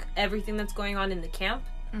overlook everything that's going on in the camp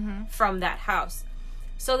from that house.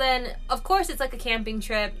 So then, of course, it's like a camping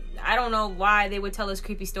trip. I don't know why they would tell us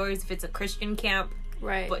creepy stories if it's a Christian camp.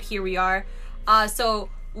 Right. But here we are. So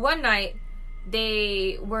one night,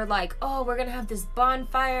 they were like, oh, we're going to have this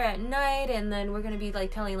bonfire at night, and then we're going to be,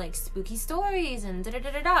 like, telling, like, spooky stories, and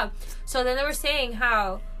da-da-da-da-da. So then they were saying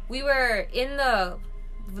how we were in the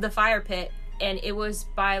fire pit, and it was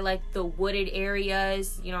by, like, the wooded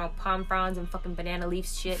areas, you know, palm fronds and fucking banana leaf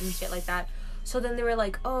shit and shit like that. So then they were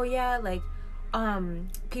like, oh, yeah, like,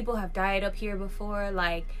 people have died up here before,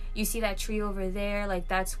 like, you see that tree over there, like,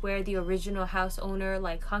 that's where the original house owner,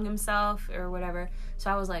 like, hung himself or whatever.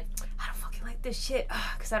 So I was like, I don't fucking like this shit,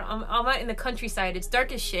 because I'm out in the countryside, it's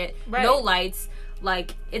dark as shit, no lights,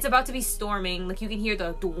 like, it's about to be storming, like, you can hear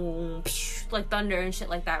the doom, like, thunder and shit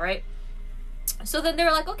like that, right? So then they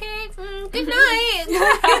were like, okay, good night.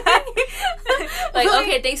 Like,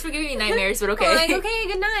 okay, thanks for giving me nightmares, but okay. Like, okay,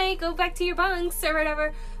 good night, go back to your bunks or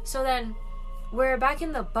whatever. So then we're back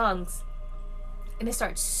in the bunks, and it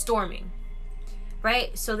starts storming,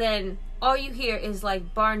 right? So then all you hear is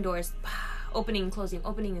like barn doors opening and closing,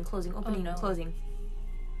 opening and closing, opening and closing.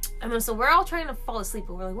 And then so we're all trying to fall asleep,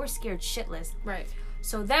 but we're scared shitless. Right.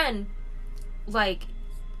 So then, like,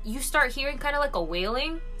 you start hearing kind of like a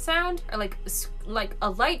wailing sound, or like a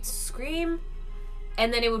light scream,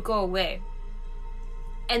 and then it would go away.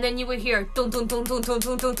 And then you would hear dun dun dun dun dun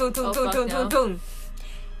dun dun dun dun dun dun dun.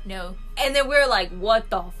 No. And then we're like, what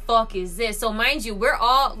the fuck is this? So mind you, we're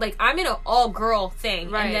all, like, I'm in an all-girl thing.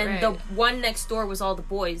 Right, and then the one next door was all the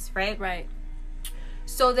boys, right? Right.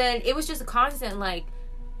 So then it was just a constant, like,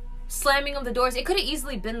 slamming of the doors. It could have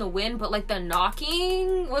easily been the wind, but, like, the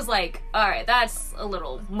knocking was like, alright, that's a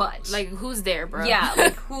little much. Like, who's there, bro? Yeah,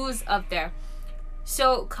 like, who's up there?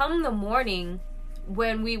 So come the morning,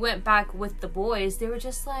 when we went back with the boys, they were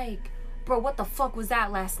just like, bro, what the fuck was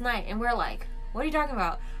that last night? And we're like, what are you talking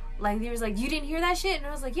about? Like, he was like, you didn't hear that shit? And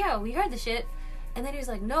I was like, yeah, we heard the shit. And then he was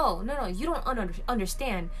like, no, you don't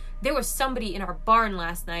understand. There was somebody in our barn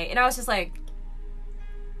last night. And I was just like,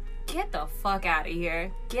 get the fuck out of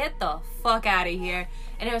here. Get the fuck out of here.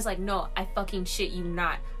 And I was like, no, I fucking shit you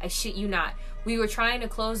not. I shit you not. We were trying to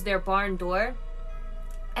close their barn door.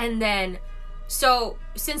 And then, so,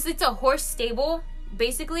 since it's a horse stable,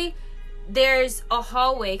 basically, there's a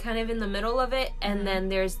hallway kind of in the middle of it, and then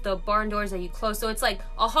there's the barn doors that you close. So it's like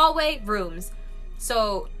a hallway, rooms.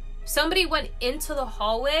 So somebody went into the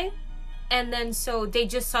hallway, and then so they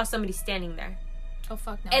just saw somebody standing there. Oh,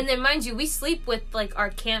 fuck no. And then, mind you, we sleep with, like,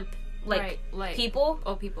 our camp, like people.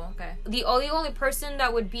 Oh, people, okay. The only person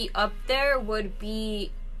that would be up there would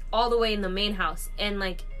be all the way in the main house. And,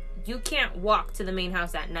 like, you can't walk to the main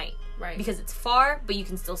house at night. Right. Because it's far, but you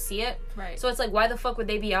can still see it. Right. So it's like, why the fuck would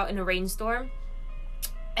they be out in a rainstorm?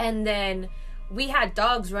 And then we had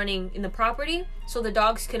dogs running in the property, so the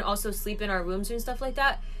dogs can also sleep in our rooms and stuff like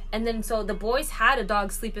that. And then so the boys had a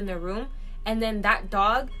dog sleep in their room, and then that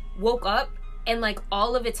dog woke up, and like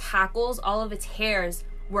all of its hackles, all of its hairs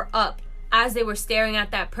were up as they were staring at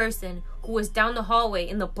that person who was down the hallway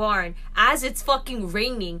in the barn as it's fucking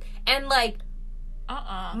raining. And like,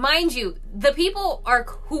 mind you, the people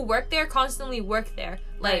who work there constantly work there.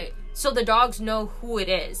 Like, so the dogs know who it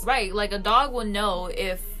is. Right, like a dog will know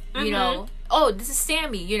if, you know, oh, this is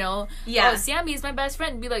Sammy, you know. Yeah. Oh, Sammy is my best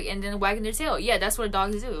friend. Be like, and then wagging their tail. Yeah, that's what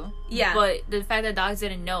dogs do. Yeah. But the fact that dogs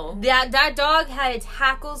didn't know. That dog had its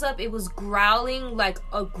hackles up. It was growling, like,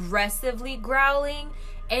 aggressively growling.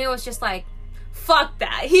 And it was just like, fuck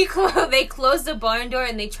that. They closed the barn door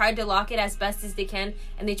and they tried to lock it as best as they can,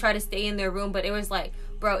 and they tried to stay in their room, but it was like,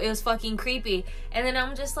 bro, it was fucking creepy. And then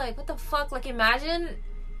I'm just like, what the fuck? Like, imagine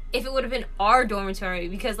if it would have been our dormitory,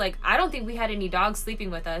 because like, I don't think we had any dogs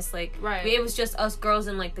sleeping with us. Like, it was just us girls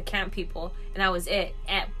and like the camp people, and that was it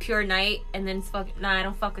at pure night. And then it's nah, I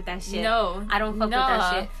don't fuck with that shit. No, I don't fuck with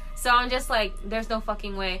that shit. So I'm just like, there's no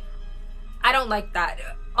fucking way. I don't like that.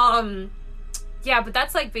 Yeah, but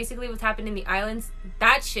that's like basically what's happened in the islands.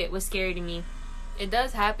 That shit was scary to me. It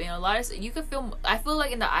does happen. A lot of you can feel. I feel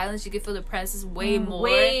like in the islands you can feel the presence way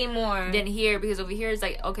more than here, because over here it's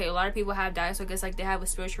like, okay, a lot of people have died, so I guess like they have a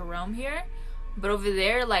spiritual realm here, but over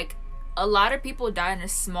there like a lot of people die in a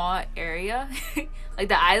small area. Like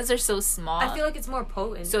the islands are so small. I feel like it's more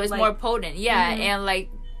potent. So it's like, more potent, yeah, and like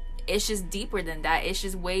it's just deeper than that. It's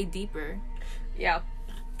just way deeper. Yeah,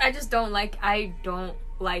 I don't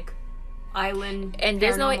like island, and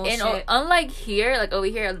there's no shit. Unlike here, like over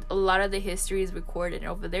here a lot of the history is recorded, and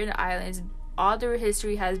over there in the islands all the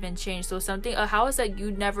history has been changed. So a house that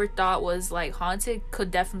you never thought was like haunted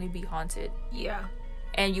could definitely be haunted. Yeah,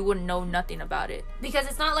 and you wouldn't know nothing about it, because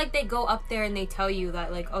it's not like they go up there and they tell you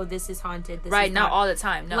that like, oh, this is haunted, this right is not all the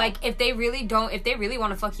time. No, like if they really want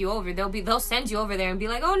to fuck you over, they'll send you over there and be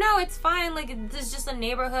like, oh no, it's fine, like this is just a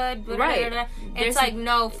neighborhood, right? It's like,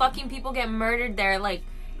 no, fucking people get murdered there, like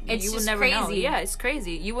it's you just will never crazy. Know. Yeah, it's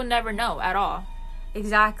crazy. You will never know at all.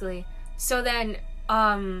 Exactly. So then,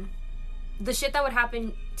 the shit that would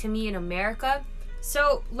happen to me in America.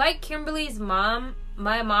 So, like Kimberly's mom,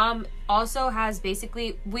 my mom also has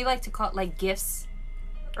basically, we like to call it like gifts.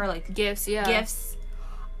 Or like gifts, yeah. Gifts.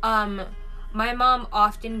 My mom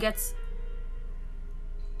often gets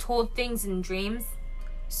told things in dreams.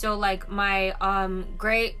 So, like, my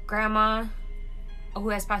great grandma, who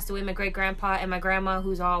has passed away, my great grandpa, and my grandma,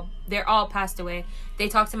 they're all passed away. They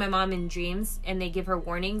talk to my mom in dreams, and they give her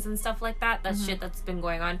warnings and stuff like that. That's shit that's been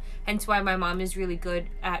going on. Hence why my mom is really good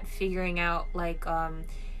at figuring out, like,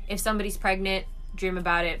 if somebody's pregnant, dream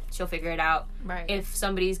about it, she'll figure it out. Right. If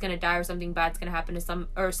somebody's gonna die or something bad's gonna happen to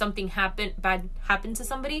something bad happened to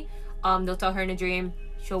somebody, they'll tell her in a dream,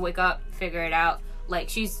 she'll wake up, figure it out. Like,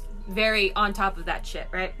 she's very on top of that shit,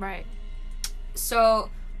 right? Right. So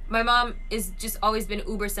my mom is just always been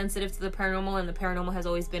uber sensitive to the paranormal, and the paranormal has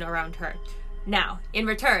always been around her. Now, in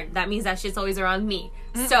return, that means that shit's always around me.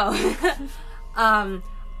 So,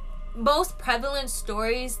 most prevalent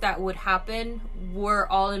stories that would happen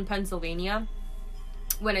were all in Pennsylvania.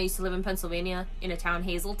 When I used to live in Pennsylvania, in a town,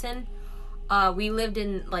 Hazleton, we lived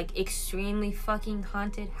in, like, extremely fucking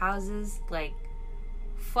haunted houses. Like,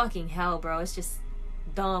 fucking hell, bro. It's just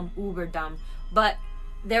dumb, uber dumb. But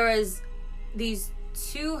there was these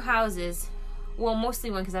 2 houses, well,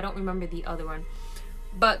 mostly one, because I don't remember the other one,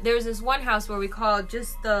 but there's this one house where we called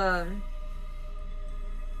just it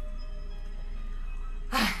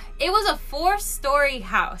was a 4-story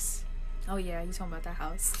house. Oh yeah, you're talking about that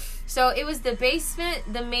house. So it was the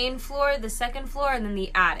basement, the main floor, the second floor, and then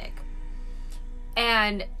the attic.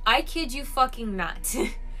 And I kid you fucking not,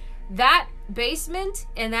 that basement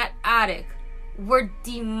and that attic were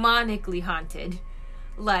demonically haunted.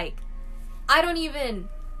 Like, I don't even,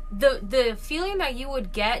 the feeling that you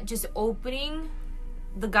would get just opening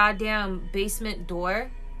the goddamn basement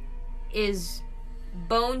door is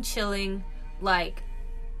bone chilling. Like,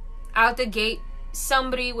 out the gate,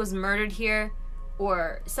 somebody was murdered here,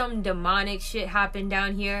 or some demonic shit happened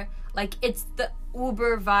down here. Like, it's the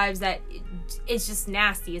uber vibes that it's just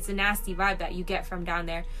nasty. It's a nasty vibe that you get from down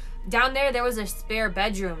there. Down there was a spare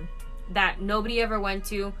bedroom that nobody ever went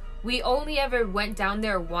to. We only ever went down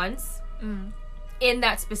there once. In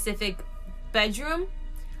that specific bedroom,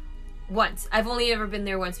 once. I've only ever been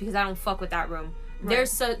there once because I don't fuck with that room. Right.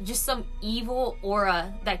 There's just some evil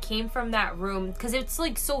aura that came from that room, because it's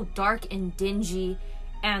like so dark and dingy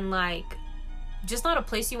and like just not a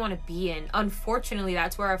place you want to be in. Unfortunately,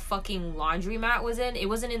 that's where our fucking laundromat was in. It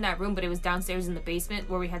wasn't in that room, but it was downstairs in the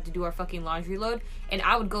basement where we had to do our fucking laundry load, and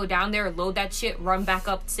I would go down there, load that shit, run back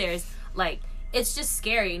upstairs. Like, it's just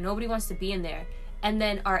scary. Nobody wants to be in there. And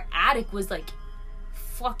then our attic was like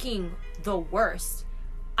fucking the worst.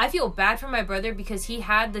 I feel bad for my brother because he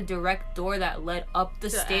had the direct door that led up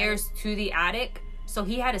the stairs to the attic. So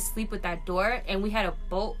he had to sleep with that door, and we had a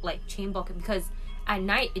bolt, like chain bolt, because at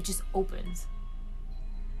night it just opens.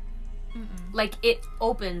 Like, it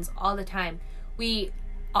opens all the time. We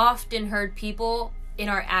often heard people in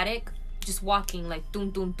our attic just walking, like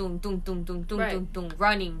dum dum dum dum dum dum dum dum dum,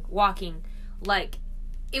 running, walking. Like,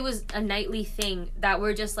 it was a nightly thing that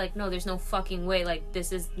we're just like, no, there's no fucking way. Like,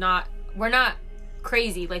 this is not, we're not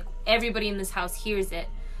crazy. Like, everybody in this house hears it.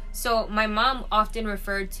 So my mom often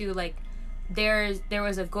referred to, like, there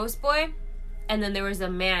was a ghost boy, and then there was a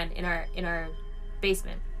man in our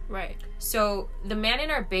basement. Right. So the man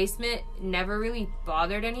in our basement never really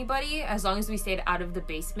bothered anybody. As long as we stayed out of the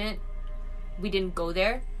basement, we didn't go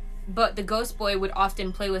there. But the ghost boy would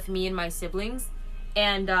often play with me and my siblings,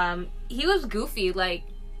 and he was goofy. Like,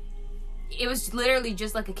 it was literally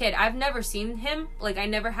just like a kid. I've never seen him. Like, I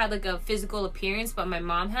never had like a physical appearance, but my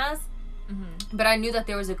mom has. But I knew that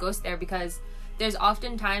there was a ghost there because there's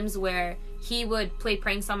often times where he would play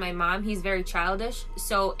pranks on my mom. He's very childish.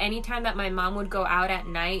 So anytime that my mom would go out at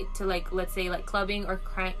night to, like, let's say, like, clubbing or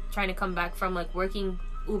trying to come back from, like, working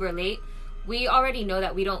uber late, we already know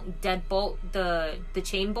that we don't deadbolt the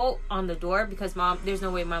chain bolt on the door, because there's no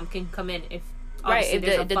way mom can come in if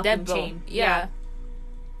there's a fucking chain. Yeah.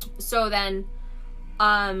 So then,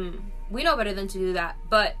 we know better than to do that.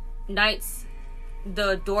 But nights,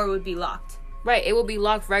 the door would be locked. Right, it will be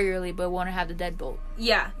locked regularly, but won't have the deadbolt.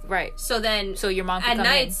 Yeah. Right. So then, so your mom can come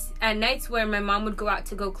in. At nights where my mom would go out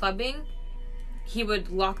to go clubbing, he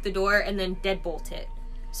would lock the door and then deadbolt it,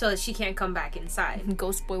 so that she can't come back inside.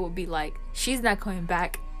 Ghost boy would be like, she's not coming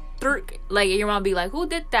back. Like, your mom be like, who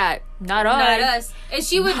did that? Not us. Not us. And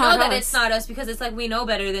she would know that it's not us, because it's like, we know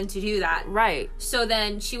better than to do that. Right. So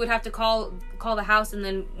then she would have to call the house, and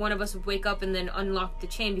then one of us would wake up and then unlock the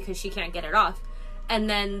chain because she can't get it off. And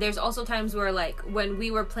then there's also times where, like, when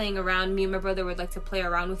we were playing around, me and my brother would like to play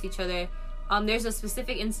around with each other. There's a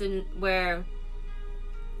specific incident where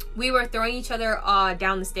we were throwing each other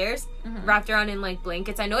down the stairs, wrapped around in, like,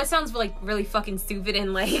 blankets. I know it sounds, like, really fucking stupid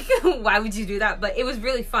and, like, why would you do that? But it was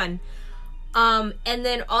really fun. And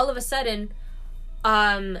then all of a sudden,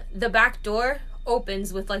 the back door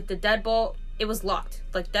opens with, like, the deadbolt. It was locked.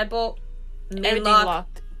 Like, deadbolt, main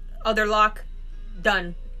locked, other lock,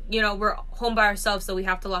 done. You know, we're home by ourselves, so we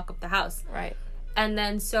have to lock up the house. Right. And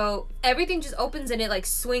then, so, everything just opens and it, like,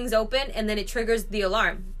 swings open, and then it triggers the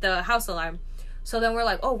alarm, the house alarm. So then we're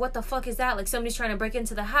like, oh, what the fuck is that? Like, somebody's trying to break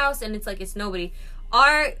into the house, and it's like, it's nobody.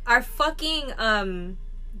 Our fucking,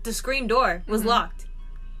 the screen door was locked.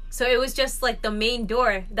 So it was just, like, the main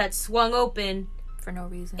door that swung open. For no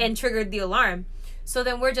reason. And triggered the alarm. So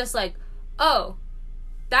then we're just like, oh,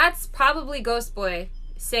 that's probably Ghost Boy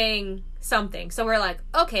saying something. So we're like,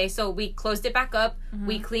 okay, so we closed it back up.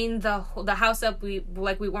 We cleaned the house up. We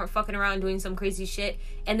weren't fucking around doing some crazy shit.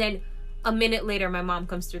 And then a minute later, my mom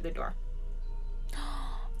comes through the door.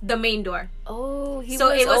 The main door. Oh,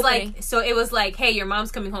 it was like, hey, your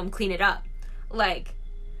mom's coming home, clean it up. Like,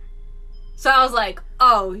 so I was like,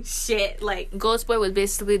 oh shit. Like, Ghost Boy was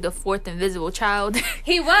basically the fourth invisible child.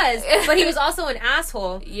 He was, but he was also an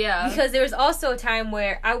asshole. Yeah. Because there was also a time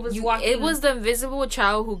where I was walking. It was the invisible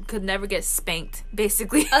child who could never get spanked,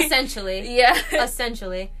 basically. Essentially. Yeah.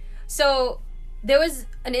 Essentially. So there was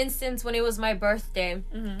an instance when it was my birthday,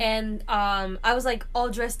 and I was, like, all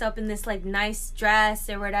dressed up in this, like, nice dress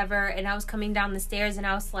or whatever, and I was coming down the stairs, and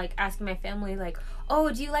I was, like, asking my family, like,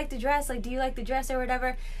 oh, do you like the dress? Like, do you like the dress or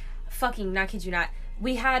whatever? Fucking, not kid you not.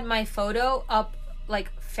 We had my photo up, like,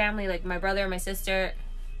 family, like, my brother and my sister,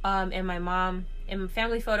 and my mom, and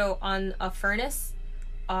family photo on a furnace,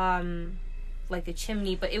 like, a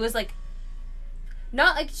chimney, but it was, like,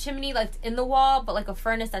 not like a chimney, like, in the wall, but, like, a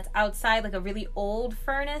furnace that's outside, like, a really old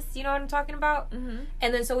furnace, you know what I'm talking about? And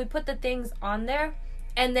then, so we put the things on there,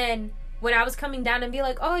 and then, when I was coming down and be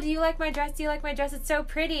like, oh, do you like my dress? Do you like my dress? It's so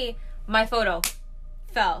pretty. My photo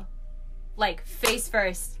fell, like, face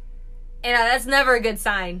first. And that's never a good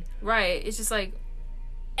sign. Right. It's just like...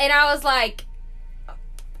 And I was like,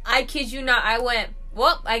 I kid you not, I went,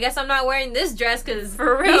 well, I guess I'm not wearing this dress, because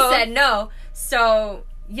he said no. So...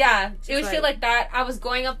 yeah, it was shit like that. I was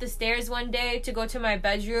going up the stairs one day to go to my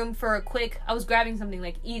bedroom for a quick... I was grabbing something,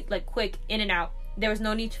 like, quick, in and out. There was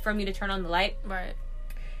no need for me to turn on the light. Right.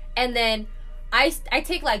 And then I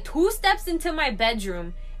take, like, 2 steps into my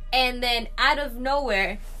bedroom, and then out of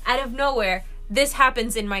nowhere, this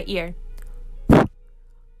happens in my ear.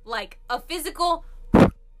 Like, a physical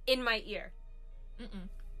in my ear.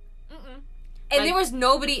 And there was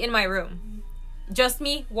nobody in my room. Just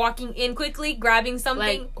me walking in quickly, grabbing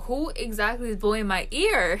something. Like, who exactly is blowing my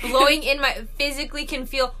ear? Blowing in my... physically can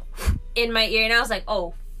feel in my ear. And I was like,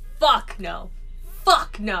 oh, fuck no.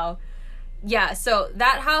 Fuck no. Yeah, so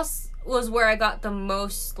that house was where I got the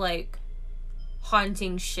most, like,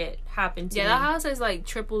 haunting shit happened to me. Yeah, that house is, like,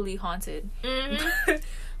 triply haunted.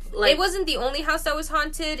 Like, it wasn't the only house that was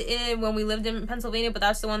haunted when we lived in Pennsylvania, but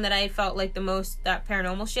that's the one that I felt like the most that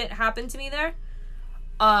paranormal shit happened to me there.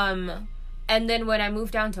 And then when I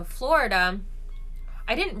moved down to Florida,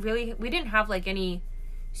 we didn't have, like, any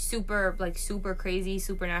super crazy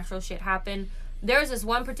supernatural shit happen. There was this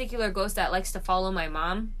one particular ghost that likes to follow my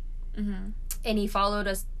mom. And he followed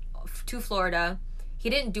us to Florida. He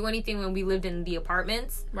didn't do anything when we lived in the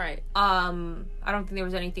apartments. Right. I don't think there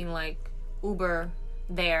was anything like Uber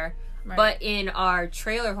there. Right. But in our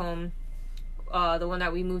trailer home, the one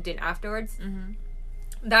that we moved in afterwards,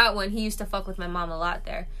 that one, he used to fuck with my mom a lot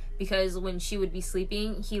there. Because when she would be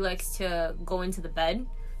sleeping, he likes to go into the bed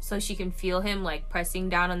so she can feel him, like, pressing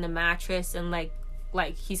down on the mattress and, like,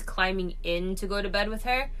 like he's climbing in to go to bed with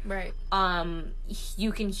her. Right.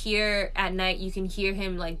 You can hear at night, you can hear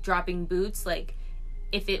him like dropping boots, like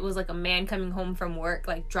if it was like a man coming home from work,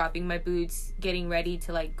 like dropping my boots, getting ready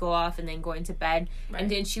to like go off and then going to bed. Right.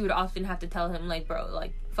 And then she would often have to tell him like, bro,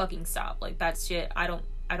 like fucking stop, like that shit, I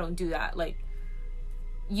don't do that. Like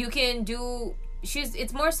you can do,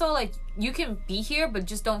 it's more so like you can be here but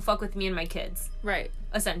just don't fuck with me and my kids. Right.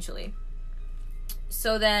 Essentially.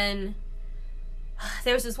 So then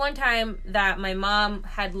there was this one time that my mom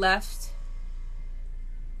had left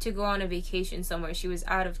to go on a vacation somewhere. She was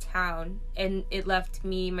out of town, and it left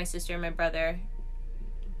me, my sister, and my brother.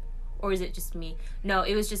 Or is it just me? No,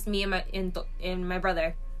 it was just me and my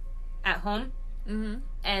brother at home. Mm-hmm.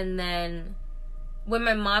 And then when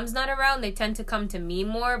my mom's not around, they tend to come to me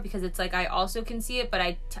more because it's like I also can see it, but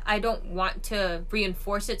I don't want to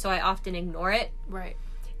reinforce it, so I often ignore it. Right.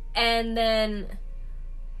 And then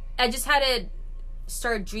I just had to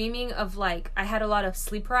start dreaming of, like, I had a lot of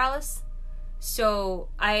sleep paralysis. So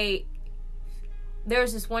there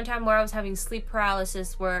was this one time where I was having sleep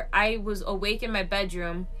paralysis where I was awake in my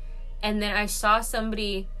bedroom, and then I saw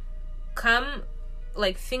somebody come,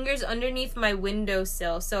 like, fingers underneath my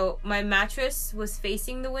windowsill. So my mattress was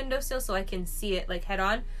facing the windowsill so I can see it, like, head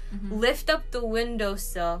on. Mm-hmm. Lift up the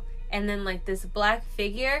windowsill, and then, like, this black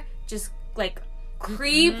figure just, like,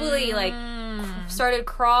 creepily, like, started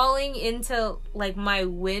crawling into, like, my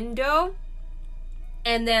window,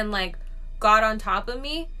 and then, like, got on top of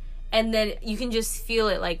me, and then you can just feel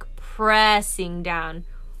it, like, pressing down,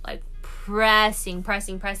 like, pressing,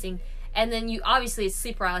 and then you, obviously, it's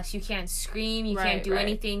sleep paralysis, you can't scream, you can't do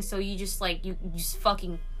anything, so you just, like, you just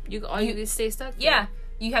fucking... You stay stuck there. Yeah,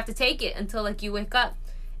 you have to take it until, like, you wake up,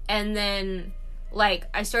 and then, like,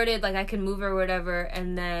 I started, like, I could move or whatever,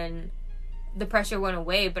 and then the pressure went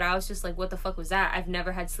away, but I was just like, what the fuck was that? I've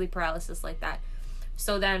never had sleep paralysis like that.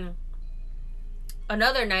 So then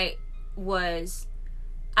another night was,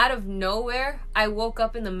 out of nowhere, I woke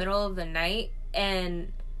up in the middle of the night,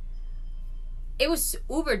 and it was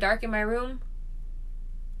uber dark in my room.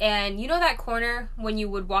 And you know that corner when you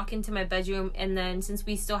would walk into my bedroom, and then since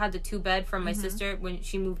we still had the 2-bed from my sister when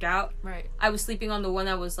she moved out, right, I was sleeping on the one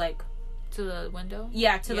that was like to the window?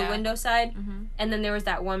 Yeah, to the window side. Mm-hmm. And then there was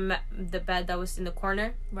that one, the bed that was in the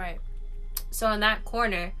corner. Right. So in that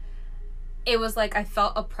corner, it was like I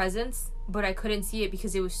felt a presence, but I couldn't see it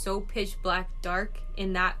because it was so pitch black dark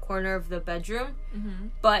in that corner of the bedroom. Mm-hmm.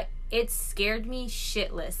 But it scared me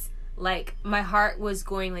shitless. Like, my heart was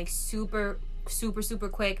going, like, super, super, super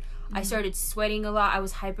quick. Mm-hmm. I started sweating a lot. I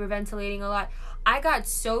was hyperventilating a lot. I got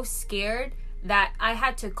so scared that I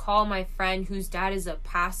had to call my friend whose dad is a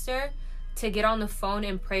pastor to get on the phone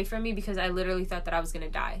and pray for me because I literally thought that I was gonna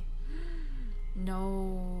die.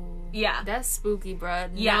 No. Yeah. That's spooky, bruh.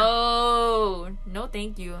 Yeah. No,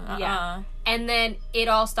 thank you. Yeah. And then it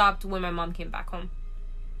all stopped when my mom came back home.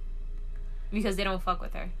 Because they don't fuck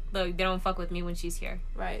with her. Like, they don't fuck with me when she's here.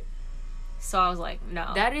 Right. So I was like,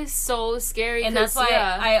 no. That is so scary. And that's why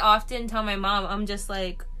I often tell my mom, I'm just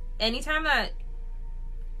like, anytime that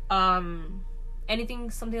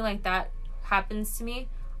something like that happens to me,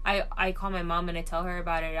 I call my mom and I tell her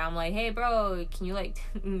about it. I'm like, hey, bro, can you, like,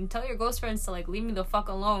 tell your ghost friends to, like, leave me the fuck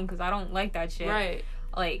alone because I don't like that shit. Right.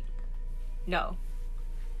 Like, no.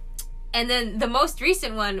 And then the most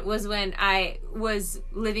recent one was when I was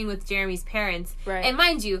living with Jeremy's parents. Right. And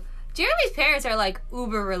mind you, Jeremy's parents are, like,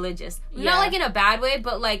 uber religious. Yeah. Not, like, in a bad way,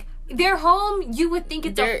 but, like, their home, you would think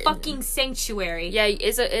it's a fucking sanctuary. Yeah,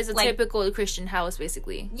 it's a like, typical Christian house,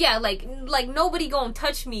 basically. Yeah, like nobody gonna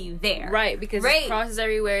touch me there. Right, because there's crosses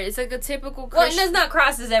everywhere. It's like a typical Christian... Well, there's not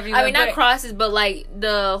crosses everywhere. I mean, not crosses, but, like,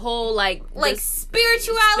 the whole, like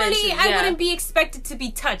spirituality, I wouldn't be expected to be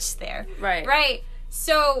touched there. Right. Right?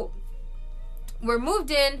 So, we're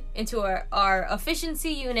moved into our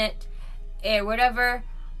efficiency unit, or whatever.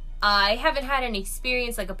 I haven't had an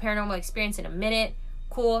experience, like a paranormal experience in a minute.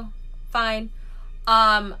 Cool. Fine.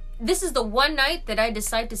 This is the one night that I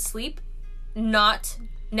decide to sleep not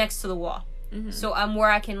next to the wall. Mm-hmm. So I'm where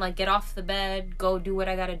I can, like, get off the bed, go do what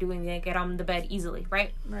I gotta do, and then get on the bed easily,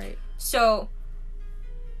 right? Right. So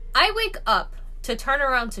I wake up to turn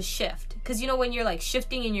around to shift. Because, you know, when you're, like,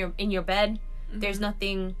 shifting in your bed, mm-hmm. there's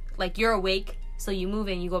nothing, like, you're awake, so you move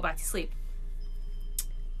and you go back to sleep.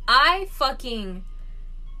 I fucking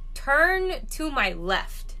turn to my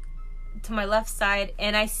left side,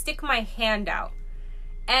 and I stick my hand out.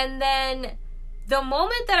 And then the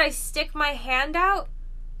moment that I stick my hand out,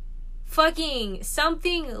 fucking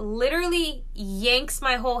something literally yanks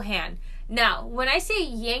my whole hand. Now, when I say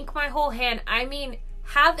yank my whole hand, I mean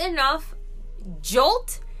have enough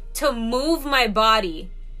jolt to move my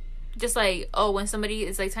body just like, oh, when somebody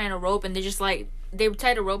is like tying a rope and they're just like, they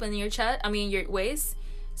tie the rope in your chest, your waist,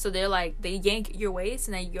 so they're like, they yank your waist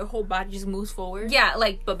and then your whole body just moves forward. Yeah,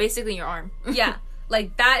 like, but basically your arm. Yeah,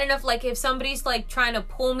 like that enough. Like if somebody's like trying to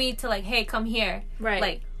pull me to like, hey, come here, right?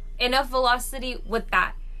 Like enough velocity with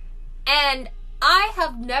that. And I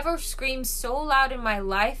have never screamed so loud in my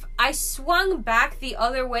life. I swung back the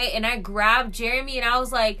other way and I grabbed Jeremy and I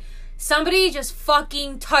was like, somebody just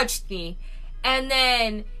fucking touched me. And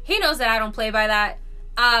then he knows that I don't play by that.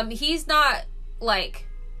 He's not like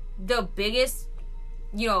the biggest,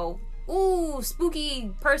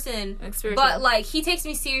 spooky person. But like he takes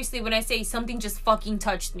me seriously when I say something just fucking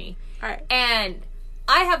touched me. All right. And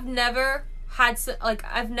I have never had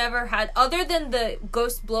other than the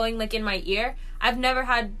ghost blowing like in my ear, I've never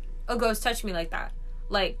had a ghost touch me like that.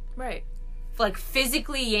 Like, right. Like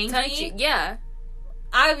physically yank me. Yeah.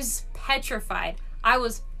 I was petrified.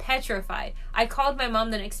 I called my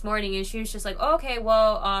mom the next morning and she was just like, oh, okay,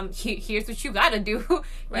 well, here's what you gotta do.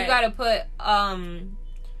 Right. You gotta put,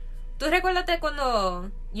 ¿Tú recuérdate cuando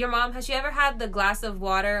your mom, has she ever had the glass of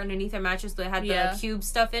water underneath her mattress that had the cube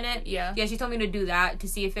stuff in it? Yeah. Yeah, she told me to do that to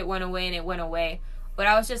see if it went away, and it went away. But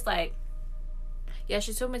I was just like... Yeah,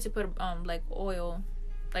 she told me to put, oil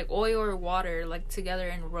or water, like, together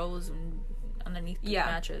in rows and underneath the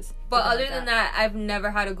mattress. But other than that, I've never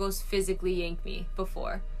had a ghost physically yank me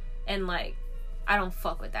before. And, like, I don't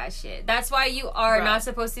fuck with that shit. That's why you are not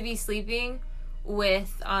supposed to be sleeping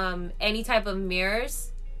with any type of mirrors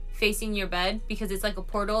facing your bed, because it's like a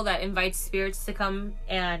portal that invites spirits to come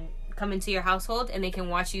into your household, and they can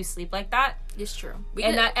watch you sleep like that. It's true.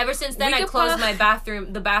 Ever since then, I closed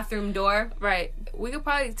the bathroom door. Right. We could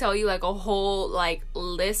probably tell you like a whole like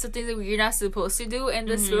list of things that you're not supposed to do in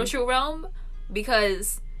the spiritual realm,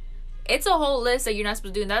 because it's a whole list that you're not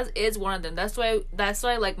supposed to do, and that is one of them. That's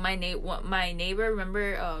why like my neighbor,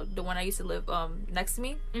 remember the one I used to live next to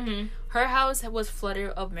me? Mm-hmm. Her house was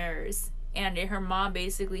flooded of mirrors. And her mom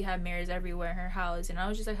basically had mirrors everywhere in her house. And I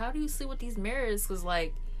was just like, how do you sleep with these mirrors? Because,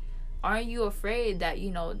 like, aren't you afraid that,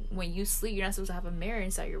 when you sleep, you're not supposed to have a mirror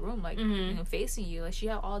inside your room, like, facing you? Like, she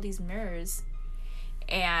had all these mirrors.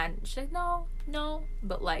 And she's like, no.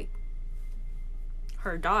 But, like,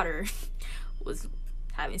 her daughter was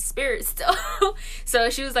having spirits still. So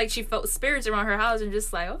she was like, she felt spirits around her house and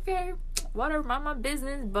just like, okay, whatever, mind my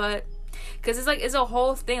business. But... because it's like, it's a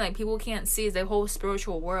whole thing, like, people can't see. It's a whole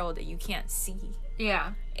spiritual world that you can't see.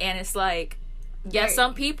 Yeah. And it's like, yeah,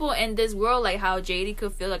 some people in this world, like how JD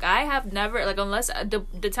could feel, like, I have never, like, unless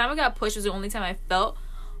the time I got pushed was the only time I felt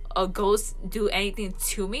a ghost do anything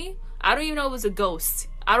to me. I don't even know it was a ghost.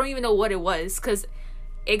 I don't even know what it was, because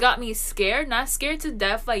it got me scared. Not scared to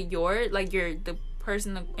death like you're the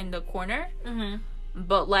person in the corner,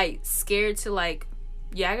 but like scared to like,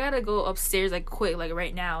 yeah, I gotta go upstairs like quick, like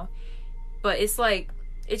right now. But it's like,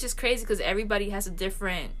 it's just crazy because everybody has a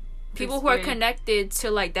different... people who are connected to,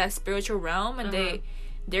 like, that spiritual realm, and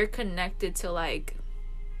they're connected to, like,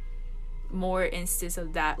 more instances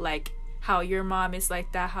of that. Like, how your mom is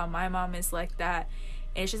like that, how my mom is like that.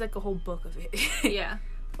 And it's just, like, a whole book of it. Yeah.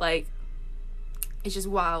 Like, it's just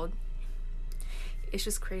wild. It's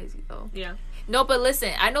just crazy, though. Yeah. No, but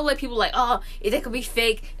listen, I know like people like, oh, it could be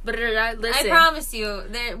fake, but listen. I promise you,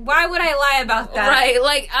 why would I lie about that? Right,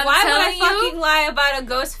 like, why would I fucking lie about a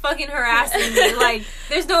ghost fucking harassing me? Like,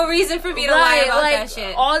 there's no reason for me to lie about that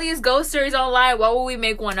shit. All these ghost stories online, why would we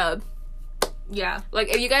make one up? Yeah. Like,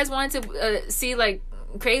 if you guys wanted to see, like,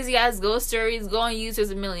 crazy ass ghost stories, go on YouTube,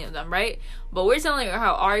 there's a million of them, right? But we're telling you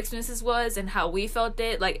how our experiences was and how we felt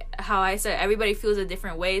it. Like, how I said, everybody feels a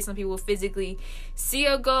different way. Some people physically see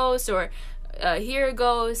a ghost or hear a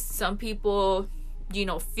ghost. Some people,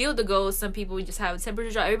 feel the ghost. Some people just have a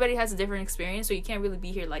temperature drop. Everybody has a different experience, so you can't really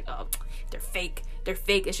be here like, oh, they're fake.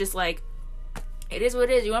 It's just like, it is what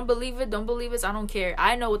it is. You want to believe it? Don't believe it? I don't care.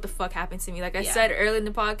 I know what the fuck happened to me. Like I said earlier in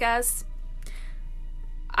the podcast,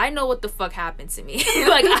 I know what the fuck happened to me.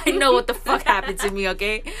 Like, I know what the fuck happened to me,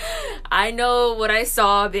 okay? I know what I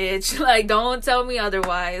saw, bitch. Like, don't tell me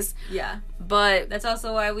otherwise. Yeah. But that's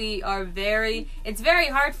also why we are it's very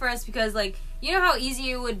hard for us, because, like, you know how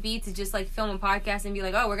easy it would be to just, like, film a podcast and be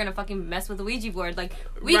like, oh, we're gonna fucking mess with the Ouija board. Like,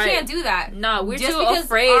 we can't do that. No, we're just too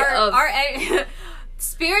afraid of... Our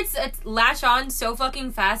spirits latch on so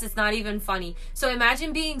fucking fast, it's not even funny. So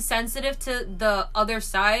imagine being sensitive to the other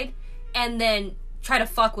side and then try to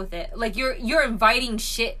fuck with it. Like, you're inviting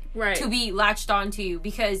shit to be latched onto you,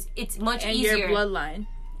 because it's much easier. And your bloodline.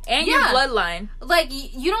 Your bloodline. Like,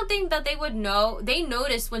 you don't think that they would know? They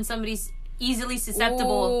notice when somebody's easily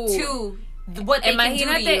susceptible to what they can do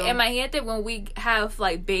to you. Imagínate when we have,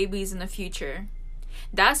 like, babies in the future.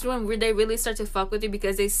 that's when they really start to fuck with you,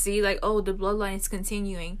 because they see like, oh, the bloodline is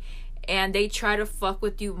continuing, and they try to fuck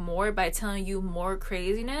with you more by telling you more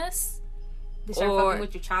craziness. They start fucking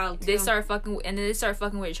with your child too. They start fucking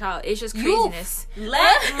with your child. It's just craziness.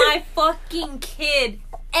 Let my fucking kid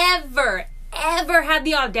ever had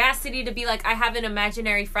the audacity to be like, I have an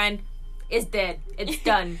imaginary friend. It's dead. It's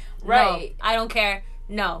done. Right. No, I don't care.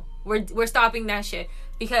 No. We're stopping that shit.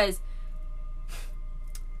 Because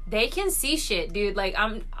they can see shit, dude. Like,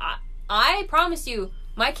 I promise you,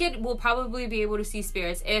 my kid will probably be able to see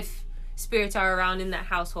spirits if spirits are around in that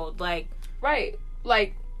household. Like, right.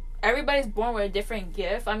 Like, everybody's born with a different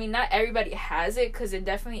gift. I mean, not everybody has it, because it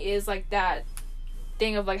definitely is like that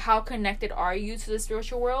thing of like, how connected are you to the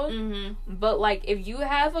spiritual world? Mm-hmm. But like, if you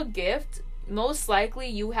have a gift, most likely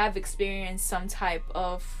you have experienced some type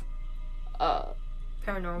of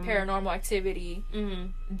paranormal activity,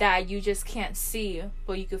 mm-hmm. that you just can't see,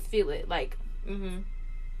 but you could feel it. Like, mm-hmm.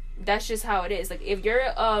 that's just how it is. Like, if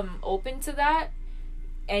you're open to that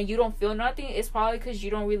and you don't feel nothing, it's probably because you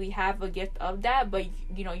don't really have a gift of that, but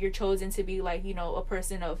you know, you're chosen to be like, you know, a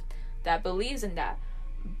person of that believes in that.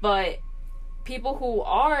 But people who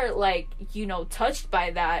are like, you know, touched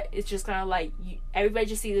by that, it's just kind of like, everybody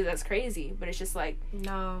just sees it as crazy, but it's just like,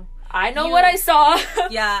 no, I know what I saw.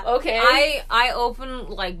 Yeah. Okay. I open,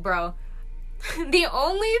 like, bro, the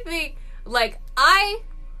only thing, like,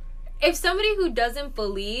 if somebody who doesn't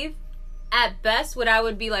believe, at best, what I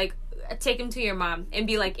would be like, take him to your mom and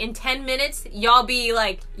be like, in 10 minutes, y'all be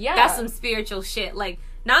like, yeah, that's some spiritual shit. Like,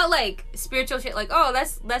 not like spiritual shit, like, oh,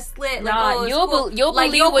 that's lit. Like, nah, oh, you'll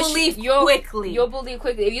believe quickly. You'll believe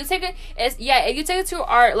quickly. If you take it to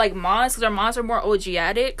our like moms, because our moms are more OG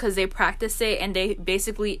at it, because they practice it and they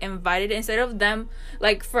basically invited it instead of them.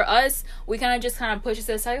 Like, for us, we kind of push it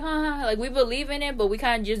to the side, like, we believe in it, but we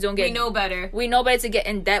kind of just don't get. We know better. We know better to get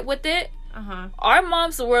in debt with it. Our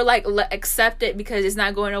moms were like, accept it because it's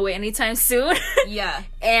not going away anytime soon. Yeah.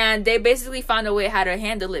 And they basically found a way how to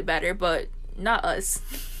handle it better, but not us.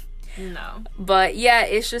 No. But yeah,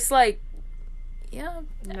 it's just like, yeah,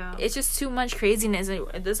 no, it's just too much craziness, and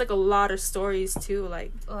there's like a lot of stories too.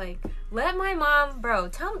 Like let my mom,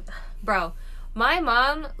 my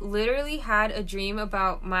mom literally had a dream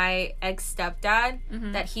about my ex-stepdad,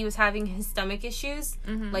 mm-hmm. that he was having his stomach issues,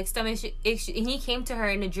 mm-hmm. like stomach issues, and he came to her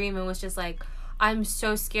in a dream and was just like, I'm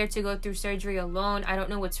so scared to go through surgery alone. I don't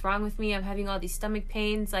know what's wrong with me. I'm having all these stomach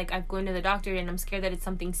pains. Like, I'm going to the doctor and I'm scared that it's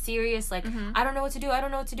something serious. Like, mm-hmm. I don't know what to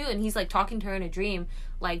do. And he's like talking to her in a dream.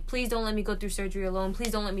 Like, please don't let me go through surgery alone. Please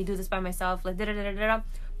don't let me do this by myself. Like, da-da-da-da-da.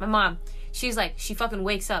 My mom, she's like, she fucking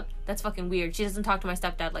wakes up. That's fucking weird. She doesn't talk to my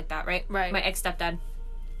stepdad like that, right? Right. My ex-stepdad.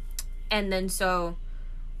 And then so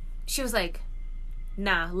she was like,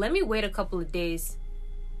 nah, let me wait a couple of days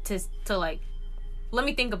to like, let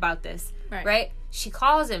me think about this. Right? She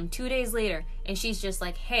calls him 2 days later, and she's just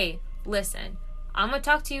like, hey, listen, I'm gonna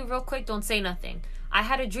talk to you real quick. Don't say nothing. I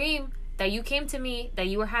had a dream that you came to me, that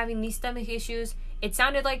you were having these stomach issues. It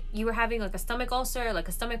sounded like you were having like a stomach ulcer, like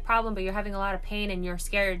a stomach problem, but you're having a lot of pain, and you're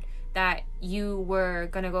scared that you were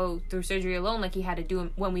gonna go through surgery alone, like he had to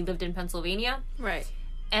do when we lived in Pennsylvania. Right.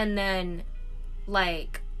 And then,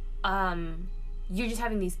 like, you're just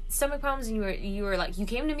having these stomach problems, and you were like, you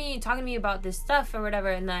came to me talking to me about this stuff or whatever,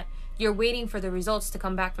 and that you're waiting for the results to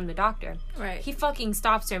come back from the doctor. Right. He fucking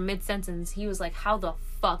stops her mid-sentence. He was like, how the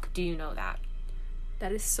fuck do you know that?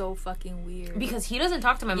 That is so fucking weird. Because he doesn't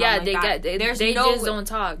talk to my mom like that. They just don't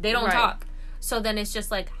talk. They don't talk. So then it's just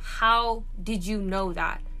like, how did you know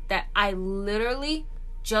that? That I literally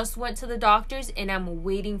just went to the doctors and I'm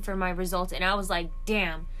waiting for my results. And I was like,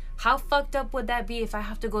 damn, how fucked up would that be if I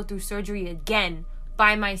have to go through surgery again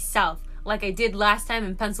by myself like I did last time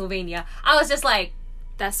in Pennsylvania? I was just like,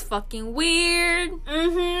 that's fucking weird.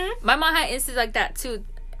 Mm-hmm. My mom had instances like that too.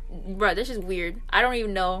 Bro, this is weird. I don't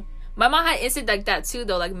even know. My mom had instances like that too,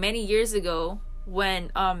 though, like many years ago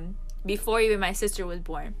when, before even my sister was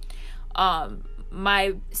born.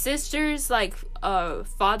 My sister's, like,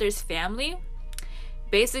 father's family,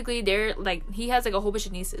 basically, they're, like, he has, like, a whole bunch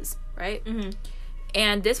of nieces, right? Mm-hmm.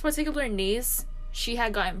 And this particular niece, she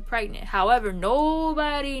had gotten pregnant. However,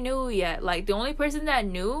 nobody knew yet. Like, the only person that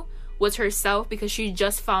knew was herself, because she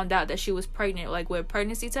just found out that she was pregnant, like, with a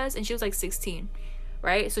pregnancy test, and she was, like, 16,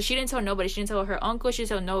 right? So she didn't tell nobody. She didn't tell her uncle. She didn't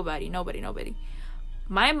tell nobody.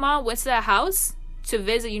 My mom went to that house to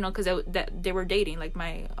visit, you know, because they were dating. Like,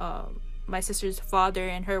 my sister's father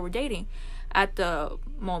and her were dating at the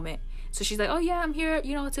moment. So she's like, oh, yeah, I'm here,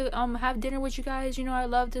 you know, to have dinner with you guys. You know, I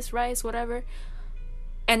love this rice, whatever.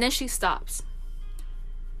 And then she stops.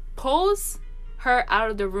 Pulls her out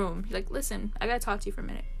of the room. Like, listen, I got to talk to you for a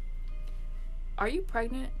minute. Are you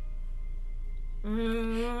pregnant?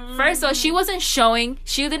 First of all, she wasn't showing.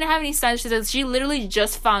 She didn't have any signs. She literally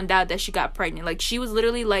just found out that she got pregnant. Like, she was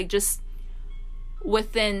literally, like, just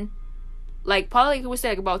within, like, probably, we say,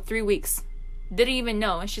 like, about 3 weeks. Didn't even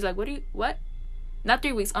know. And she's like, what? Not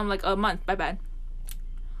 3 weeks. Like, a month. My bad.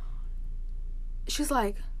 She's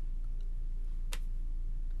like,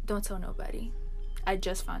 don't tell nobody. I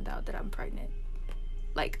just found out that I'm pregnant.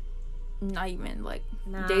 Like, not even, like,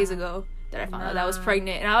 days ago that I found out that I was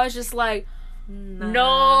pregnant. And I was just like,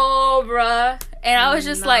 no, bruh. And I was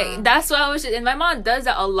just like, that's why I was just, and my mom does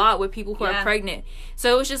that a lot with people who are pregnant.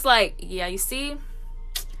 So it was just like, yeah, you see,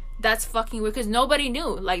 that's fucking weird, because nobody knew.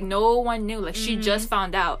 Like, no one knew. Like, she just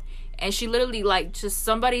found out. And she literally, like, just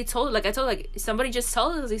somebody told, like, I told, like, somebody just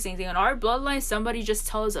tells us these things. In our bloodline, somebody just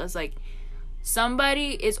tells us, like,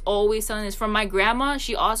 somebody is always telling us. From my grandma,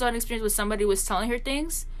 she also had an experience with somebody was telling her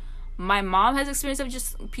things. My mom has experience of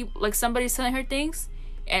just people, like, somebody's telling her things.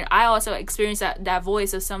 And I also experienced that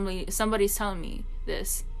voice of somebody's telling me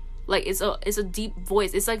this. Like, it's a deep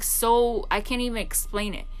voice. It's like, so, I can't even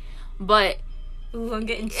explain it. But ooh, I'm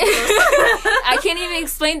getting chills. I can't even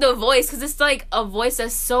explain the voice, because it's like a voice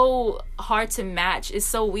that's so hard to match. It's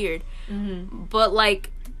so weird. Mm-hmm. But,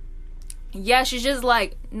 like, yeah, she's just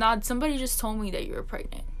like, nah, somebody just told me that you were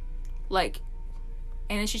pregnant. Like,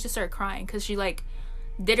 and then she just started crying, because she, like,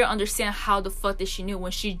 didn't understand how the fuck that she knew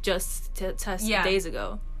when she just tested days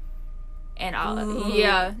ago. And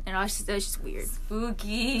yeah, and I was just, that was just weird.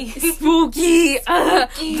 Spooky. Brujeria.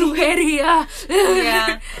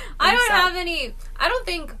 Yeah. I don't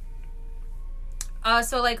think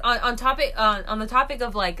so, like, on the topic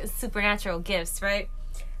of, like, supernatural gifts, right?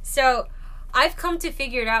 So I've come to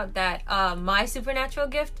figure it out that my supernatural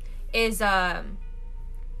gift is I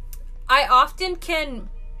often can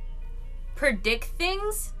predict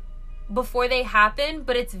things before they happen,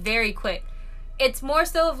 but it's very quick. It's more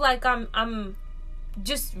so of, like, I'm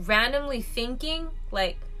just randomly thinking,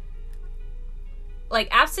 like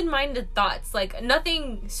absent-minded thoughts, like,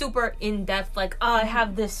 nothing super in-depth, like, oh, I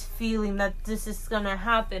have this feeling that this is gonna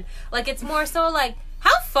happen. Like, it's more so like,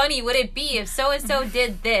 how funny would it be if so-and-so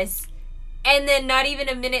did this, and then not even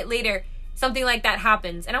a minute later something like that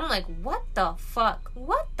happens, and I'm like, what the fuck?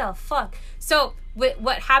 So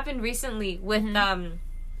what happened recently with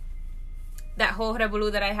that whole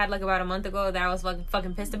revolú that I had, like, about a month ago, that I was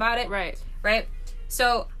fucking pissed about it, right?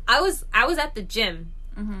 So I was at the gym,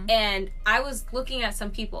 and I was looking at some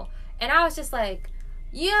people, and I was just like,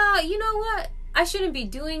 yeah, you know what, I shouldn't be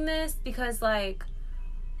doing this, because, like,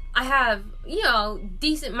 I have, you know,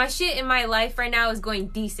 decent, my shit in my life right now is going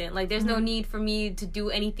decent. Like, there's no need for me to do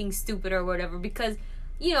anything stupid or whatever, because,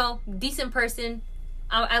 you know, decent person,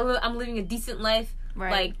 I'm living a decent life.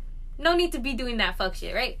 Right. Like, no need to be doing that fuck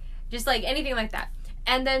shit, right? Just, like, anything like that.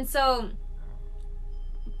 And then, so,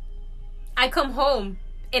 I come home,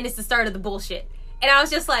 and it's the start of the bullshit. And I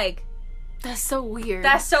was just like, that's so weird.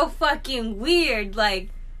 That's so fucking weird. Like,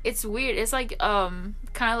 it's weird. It's like,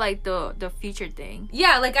 kind of like the future thing.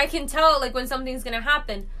 Yeah, like, I can tell, like, when something's gonna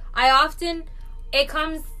happen. It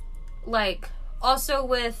comes, like, also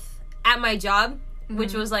with, at my job,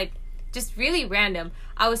 which was, like, just really random.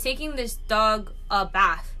 I was taking this dog a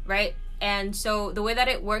bath, right? And so the way that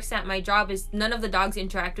it works at my job is none of the dogs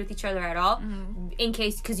interact with each other at all,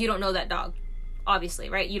 because you don't know that dog, obviously,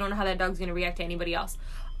 right? You don't know how that dog's gonna react to anybody else.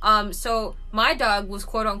 So my dog was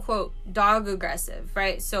quote unquote dog aggressive,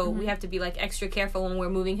 right? So we have to be, like, extra careful when we're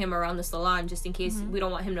moving him around the salon, just in case we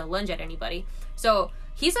don't want him to lunge at anybody. So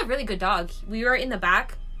he's a really good dog. We were in the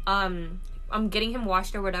back. I'm getting him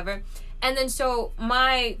washed or whatever. And then so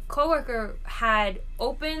my coworker had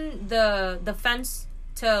opened the fence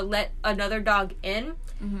to let another dog in.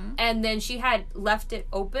 And then she had left it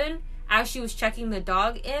open as she was checking the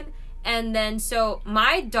dog in. And then, so,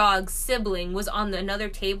 my dog's sibling was on another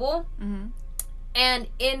table. And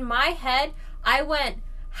in my head, I went,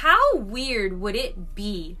 how weird would it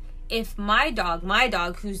be if my dog,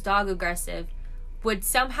 who's dog aggressive, would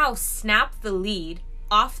somehow snap the lead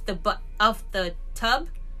off the tub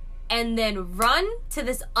and then run to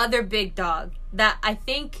this other big dog that I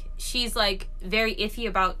think she's, like, very iffy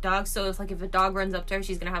about dogs. So, it's like, if a dog runs up to her,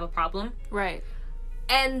 she's gonna have a problem. Right.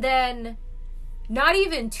 And then, not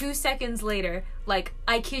even 2 seconds later, like,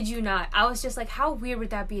 I kid you not, I was just like, how weird would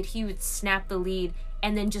that be if he would snap the lead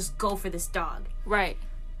and then just go for this dog? Right.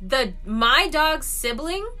 My dog's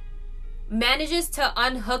sibling manages to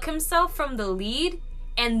unhook himself from the lead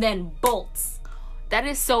and then bolts. That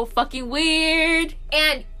is so fucking weird.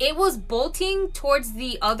 And it was bolting towards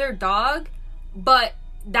the other dog, but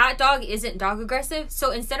that dog isn't dog aggressive.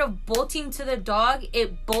 So instead of bolting to the dog,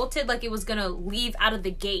 it bolted like it was gonna leave out of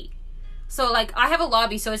the gate. So, like, I have a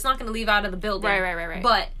lobby, so it's not going to leave out of the building. Right.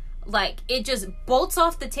 But, like, it just bolts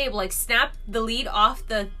off the table. Like, snap the lead off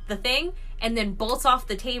the thing, and then bolts off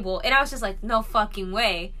the table. And I was just like, no fucking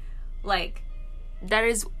way. Like... That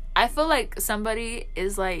is... I feel like somebody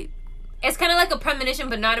is, like... It's kind of like a premonition,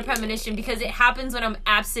 but not a premonition, because it happens when I'm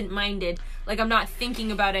absent-minded. Like, I'm not thinking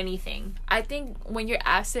about anything. I think when you're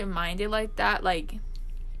absent-minded like that, like,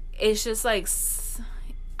 it's just, like...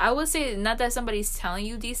 I would say not that somebody's telling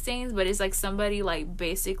you these things, but it's like somebody like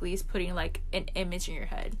basically is putting like an image in your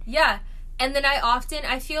head. Yeah. And then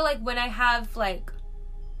I feel like when I have like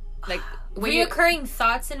reoccurring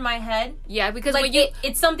thoughts in my head. Yeah, because like when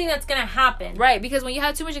it's something that's gonna happen. Right, because when you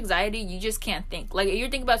have too much anxiety, you just can't think. Like, if you're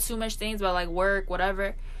thinking about too much things about like work,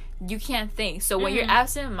 whatever, you can't think. So when you're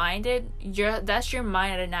absent-minded, that's your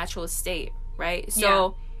mind at a natural state, right?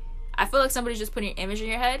 So I feel like somebody's just putting an image in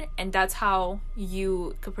your head, and that's how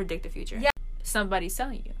you could predict the future. Yeah. Somebody's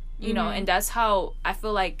telling you, you know, and that's how I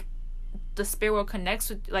feel like the spirit world connects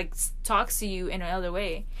with, like, talks to you in another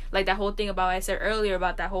way. Like that whole thing about I said earlier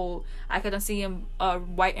about that whole, I couldn't see him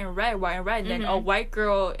white and red, and then a white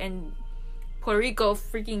girl in Puerto Rico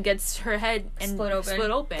freaking gets her head and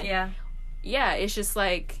split open. Yeah, it's just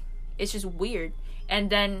like, it's just weird. And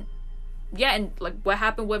then, yeah, and like what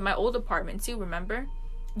happened with my old apartment too, remember?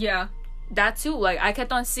 Yeah. That too, like, I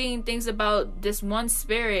kept on seeing things about this one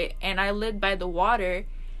spirit, and I lived by the water,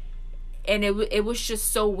 and it was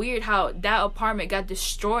just so weird how that apartment got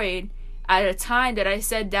destroyed at a time that I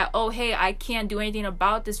said that, oh, hey, I can't do anything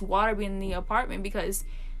about this water being in the apartment because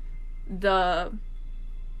the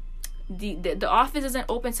office isn't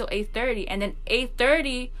open till 8:30, and then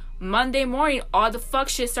 8:30 Monday morning, all the fuck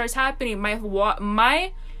shit starts happening.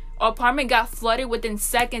 My apartment got flooded within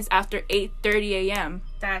seconds after 8:30 a.m.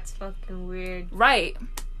 That's fucking weird. Right.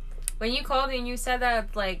 When you called me and you said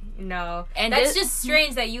that, like, no. And that's just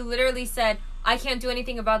strange that you literally said, I can't do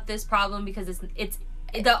anything about this problem because it's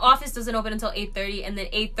the office doesn't open until 8:30, and then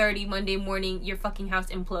 8:30 Monday morning, your fucking house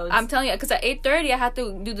implodes. I'm telling you, because at 8:30, I had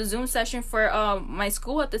to do the Zoom session for my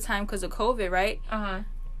school at the time because of COVID, right?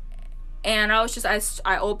 And I was just,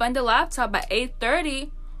 I opened the laptop at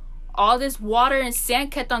 8:30. All this water and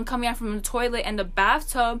sand kept on coming out from the toilet and the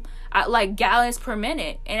bathtub at like gallons per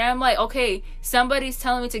minute, and I'm like, okay, somebody's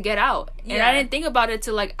telling me to get out. And I didn't think about it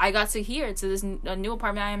till like I got to here, to this new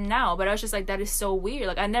apartment I am now. But I was just like, that is so weird.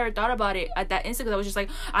 Like, I never thought about it at that instant, because I was just like,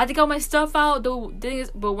 I had to get my stuff out.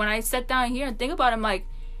 But when I sat down here and think about it, I'm like,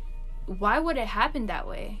 why would it happen that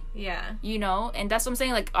way? Yeah. You know? And that's what I'm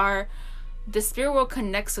saying. Like, the spirit world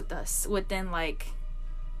connects with us within like,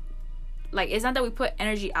 it's not that we put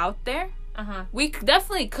energy out there. We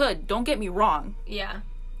definitely could. Don't get me wrong. Yeah.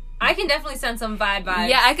 I can definitely send some bad vibes.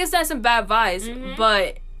 Yeah, I can send some bad vibes.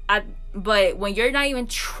 But when you're not even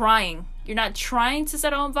trying, you're not trying to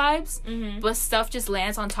set on vibes, but stuff just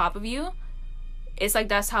lands on top of you. It's like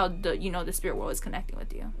that's how the spirit world is connecting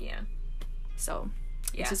with you. Yeah. So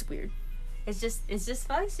it's just weird. It's just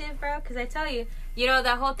fun shit, bro. Because I tell you,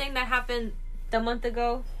 that whole thing that happened the month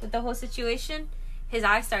ago with the whole situation. His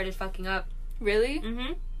eye started fucking up. Really?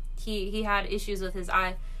 He had issues with his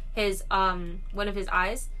eye. His one of his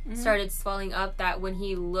eyes started swelling up, that when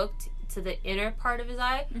he looked to the inner part of his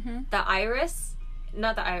eye, the iris,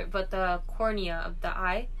 not the iris, but the cornea of the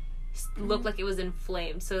eye looked like it was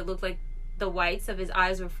inflamed. So it looked like the whites of his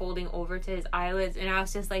eyes were folding over to his eyelids. And I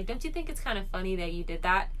was just like, don't you think it's kind of funny that you did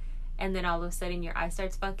that? And then all of a sudden your eye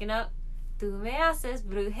starts fucking up. Tú me haces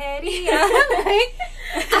brujería.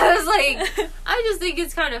 I was like, I just think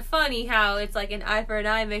it's kind of funny how it's like an eye for an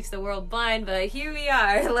eye makes the world blind, but here we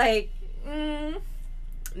are. Like,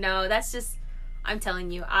 no, that's just, I'm telling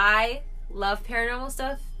you, I love paranormal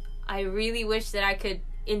stuff. I really wish that I could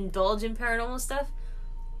indulge in paranormal stuff,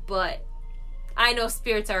 but I know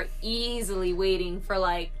spirits are easily waiting for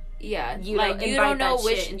like, you don't know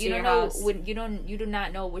which, you do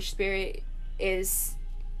not know which spirit is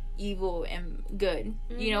evil and good.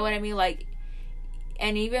 You know what I mean? Like,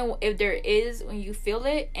 and even if there is, when you feel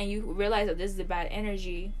it and you realize that this is a bad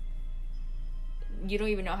energy, you don't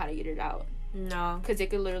even know how to get it out. No, because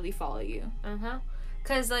it could literally follow you.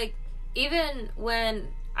 Because like, even when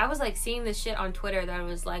I was like seeing this shit on Twitter that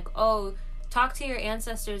was like, oh, talk to your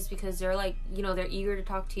ancestors because they're like, they're eager to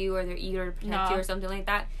talk to you, or they're eager to protect you, or something like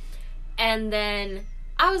that. And then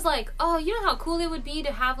I was like, oh, you know how cool it would be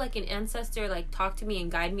to have, like, an ancestor, like, talk to me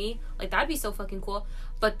and guide me? Like, that'd be so fucking cool.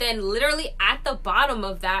 But then, literally, at the bottom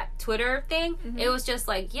of that Twitter thing, it was just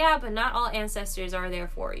like, yeah, but not all ancestors are there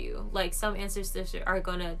for you. Like, some ancestors are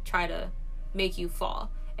gonna try to make you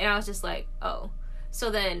fall. And I was just like, oh.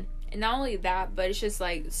 So then... And not only that, but it's just,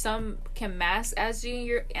 like, some can mask as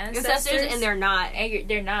your ancestors. And they're not. And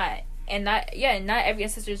they're not. And not every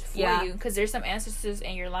ancestor is for you, because there's some ancestors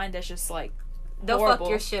in your line that's just like they'll horrible. fuck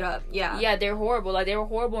your shit up. Yeah, they're horrible. Like, they were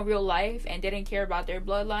horrible in real life and didn't care about their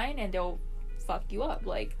bloodline, and they'll fuck you up.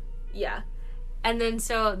 Like, yeah. And then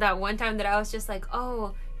so that one time that I was just like,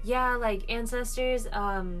 oh yeah, like ancestors,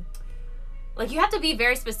 like you have to be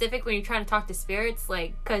very specific when you're trying to talk to spirits,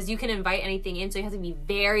 like, because you can invite anything in, so you have to be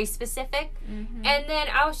very specific. And then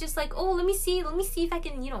I was just like, oh, let me see if I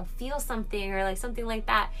can, feel something, or like something like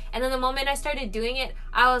that. And then the moment I started doing it,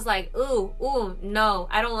 I was like, ooh, no,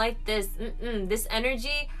 I don't like this. This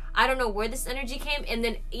energy, I don't know where this energy came. And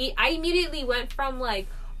then I immediately went from like,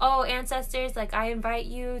 oh, ancestors, like, I invite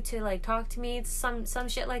you to like talk to me, some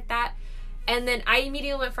shit like that. And then I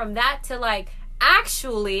immediately went from that to like,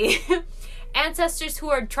 actually ancestors who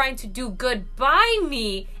are trying to do good by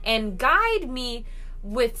me and guide me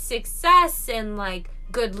with success and like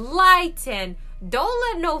good light, and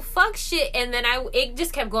don't let no fuck shit. And then it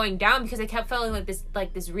just kept going down because I kept feeling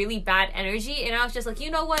like this really bad energy, and I was just like,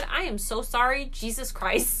 you know what, I am so sorry, Jesus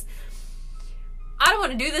Christ, I don't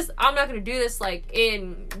want to do this. I'm not going to do this. Like,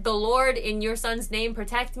 in the Lord, in your son's name,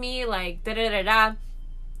 protect me, like da.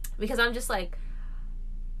 Because I'm just like,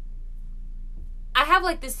 I have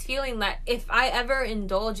like this feeling that if I ever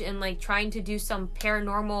indulge in like trying to do some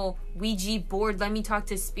paranormal Ouija board, let me talk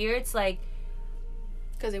to spirits, like,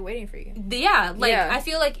 because they're waiting for you. I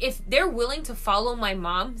feel like if they're willing to follow my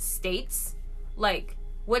mom's states, like,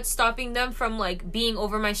 what's stopping them from like being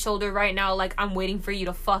over my shoulder right now, like, I'm waiting for you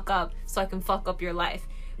to fuck up so I can fuck up your life?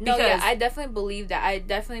 No, yeah, I definitely believe that. I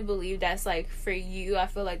definitely believe that's like for you. I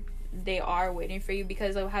feel like they are waiting for you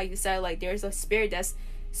because of how you said, like, there's a spirit that's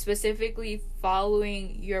specifically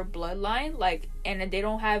following your bloodline, like, and if they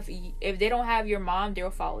don't have your mom, they'll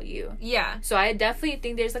follow you. Yeah. So I definitely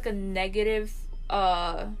think there's like a negative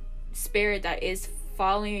spirit that is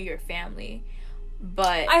following your family.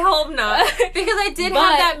 But I hope not, because I did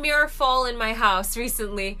have that mirror fall in my house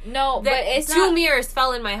recently. No, but it's two mirrors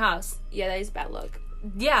fell in my house. Yeah, that is bad luck.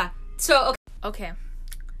 Yeah. So okay.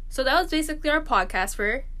 So that was basically our podcast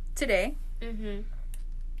for today.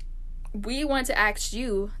 We want to ask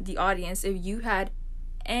you, the audience, if you had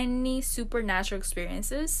any supernatural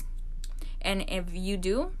experiences, and if you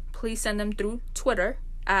do, please send them through Twitter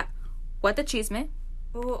at WhatTheCheeseman.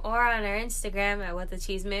 Or on our Instagram at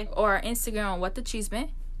WhatTheCheeseman. Or our Instagram on WhatTheCheeseman.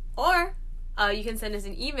 Or you can send us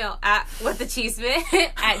an email at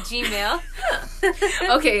WhatTheCheeseman at Gmail.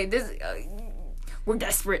 Okay, this we're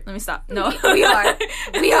desperate. Let me stop. No, we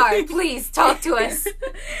are. Please talk to us.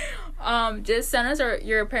 Just send us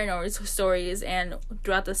your paranormal stories, and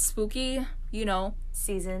throughout the spooky,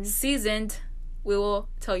 seasoned, we will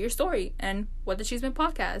tell your story and What the Cheeseman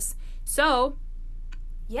podcast. So,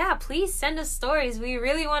 yeah, please send us stories. We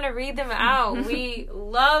really want to read them out. We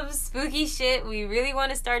love spooky shit. We really want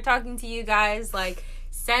to start talking to you guys. Like,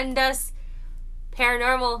 send us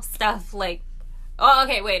paranormal stuff. Like, oh,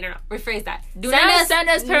 okay, wait, no, rephrase that. Send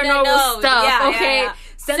us paranormal stuff. Yeah, okay, yeah.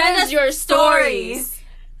 Send us your stories.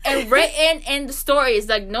 And written in the stories,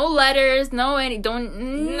 like, no letters, no send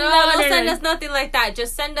us nothing like that.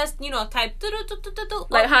 Just send us, type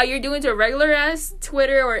like how you're doing to a regular ass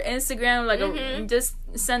Twitter or Instagram, like just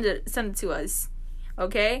send it to us,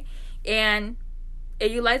 okay? And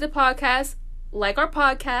if you like the podcast, like our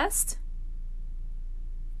podcast.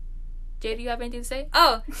 Jay, do you have anything to say?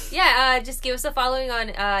 Oh yeah, just give us a following on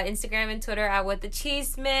Instagram and Twitter at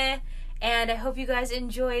WhatTheCheeseman. And I hope you guys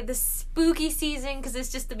enjoy the spooky season, because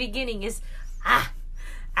it's just the beginning. Is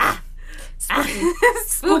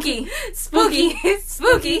spooky.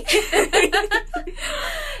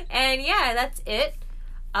 And yeah, that's it.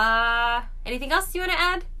 Anything else you want to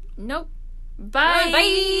add? Nope. Bye. Bye.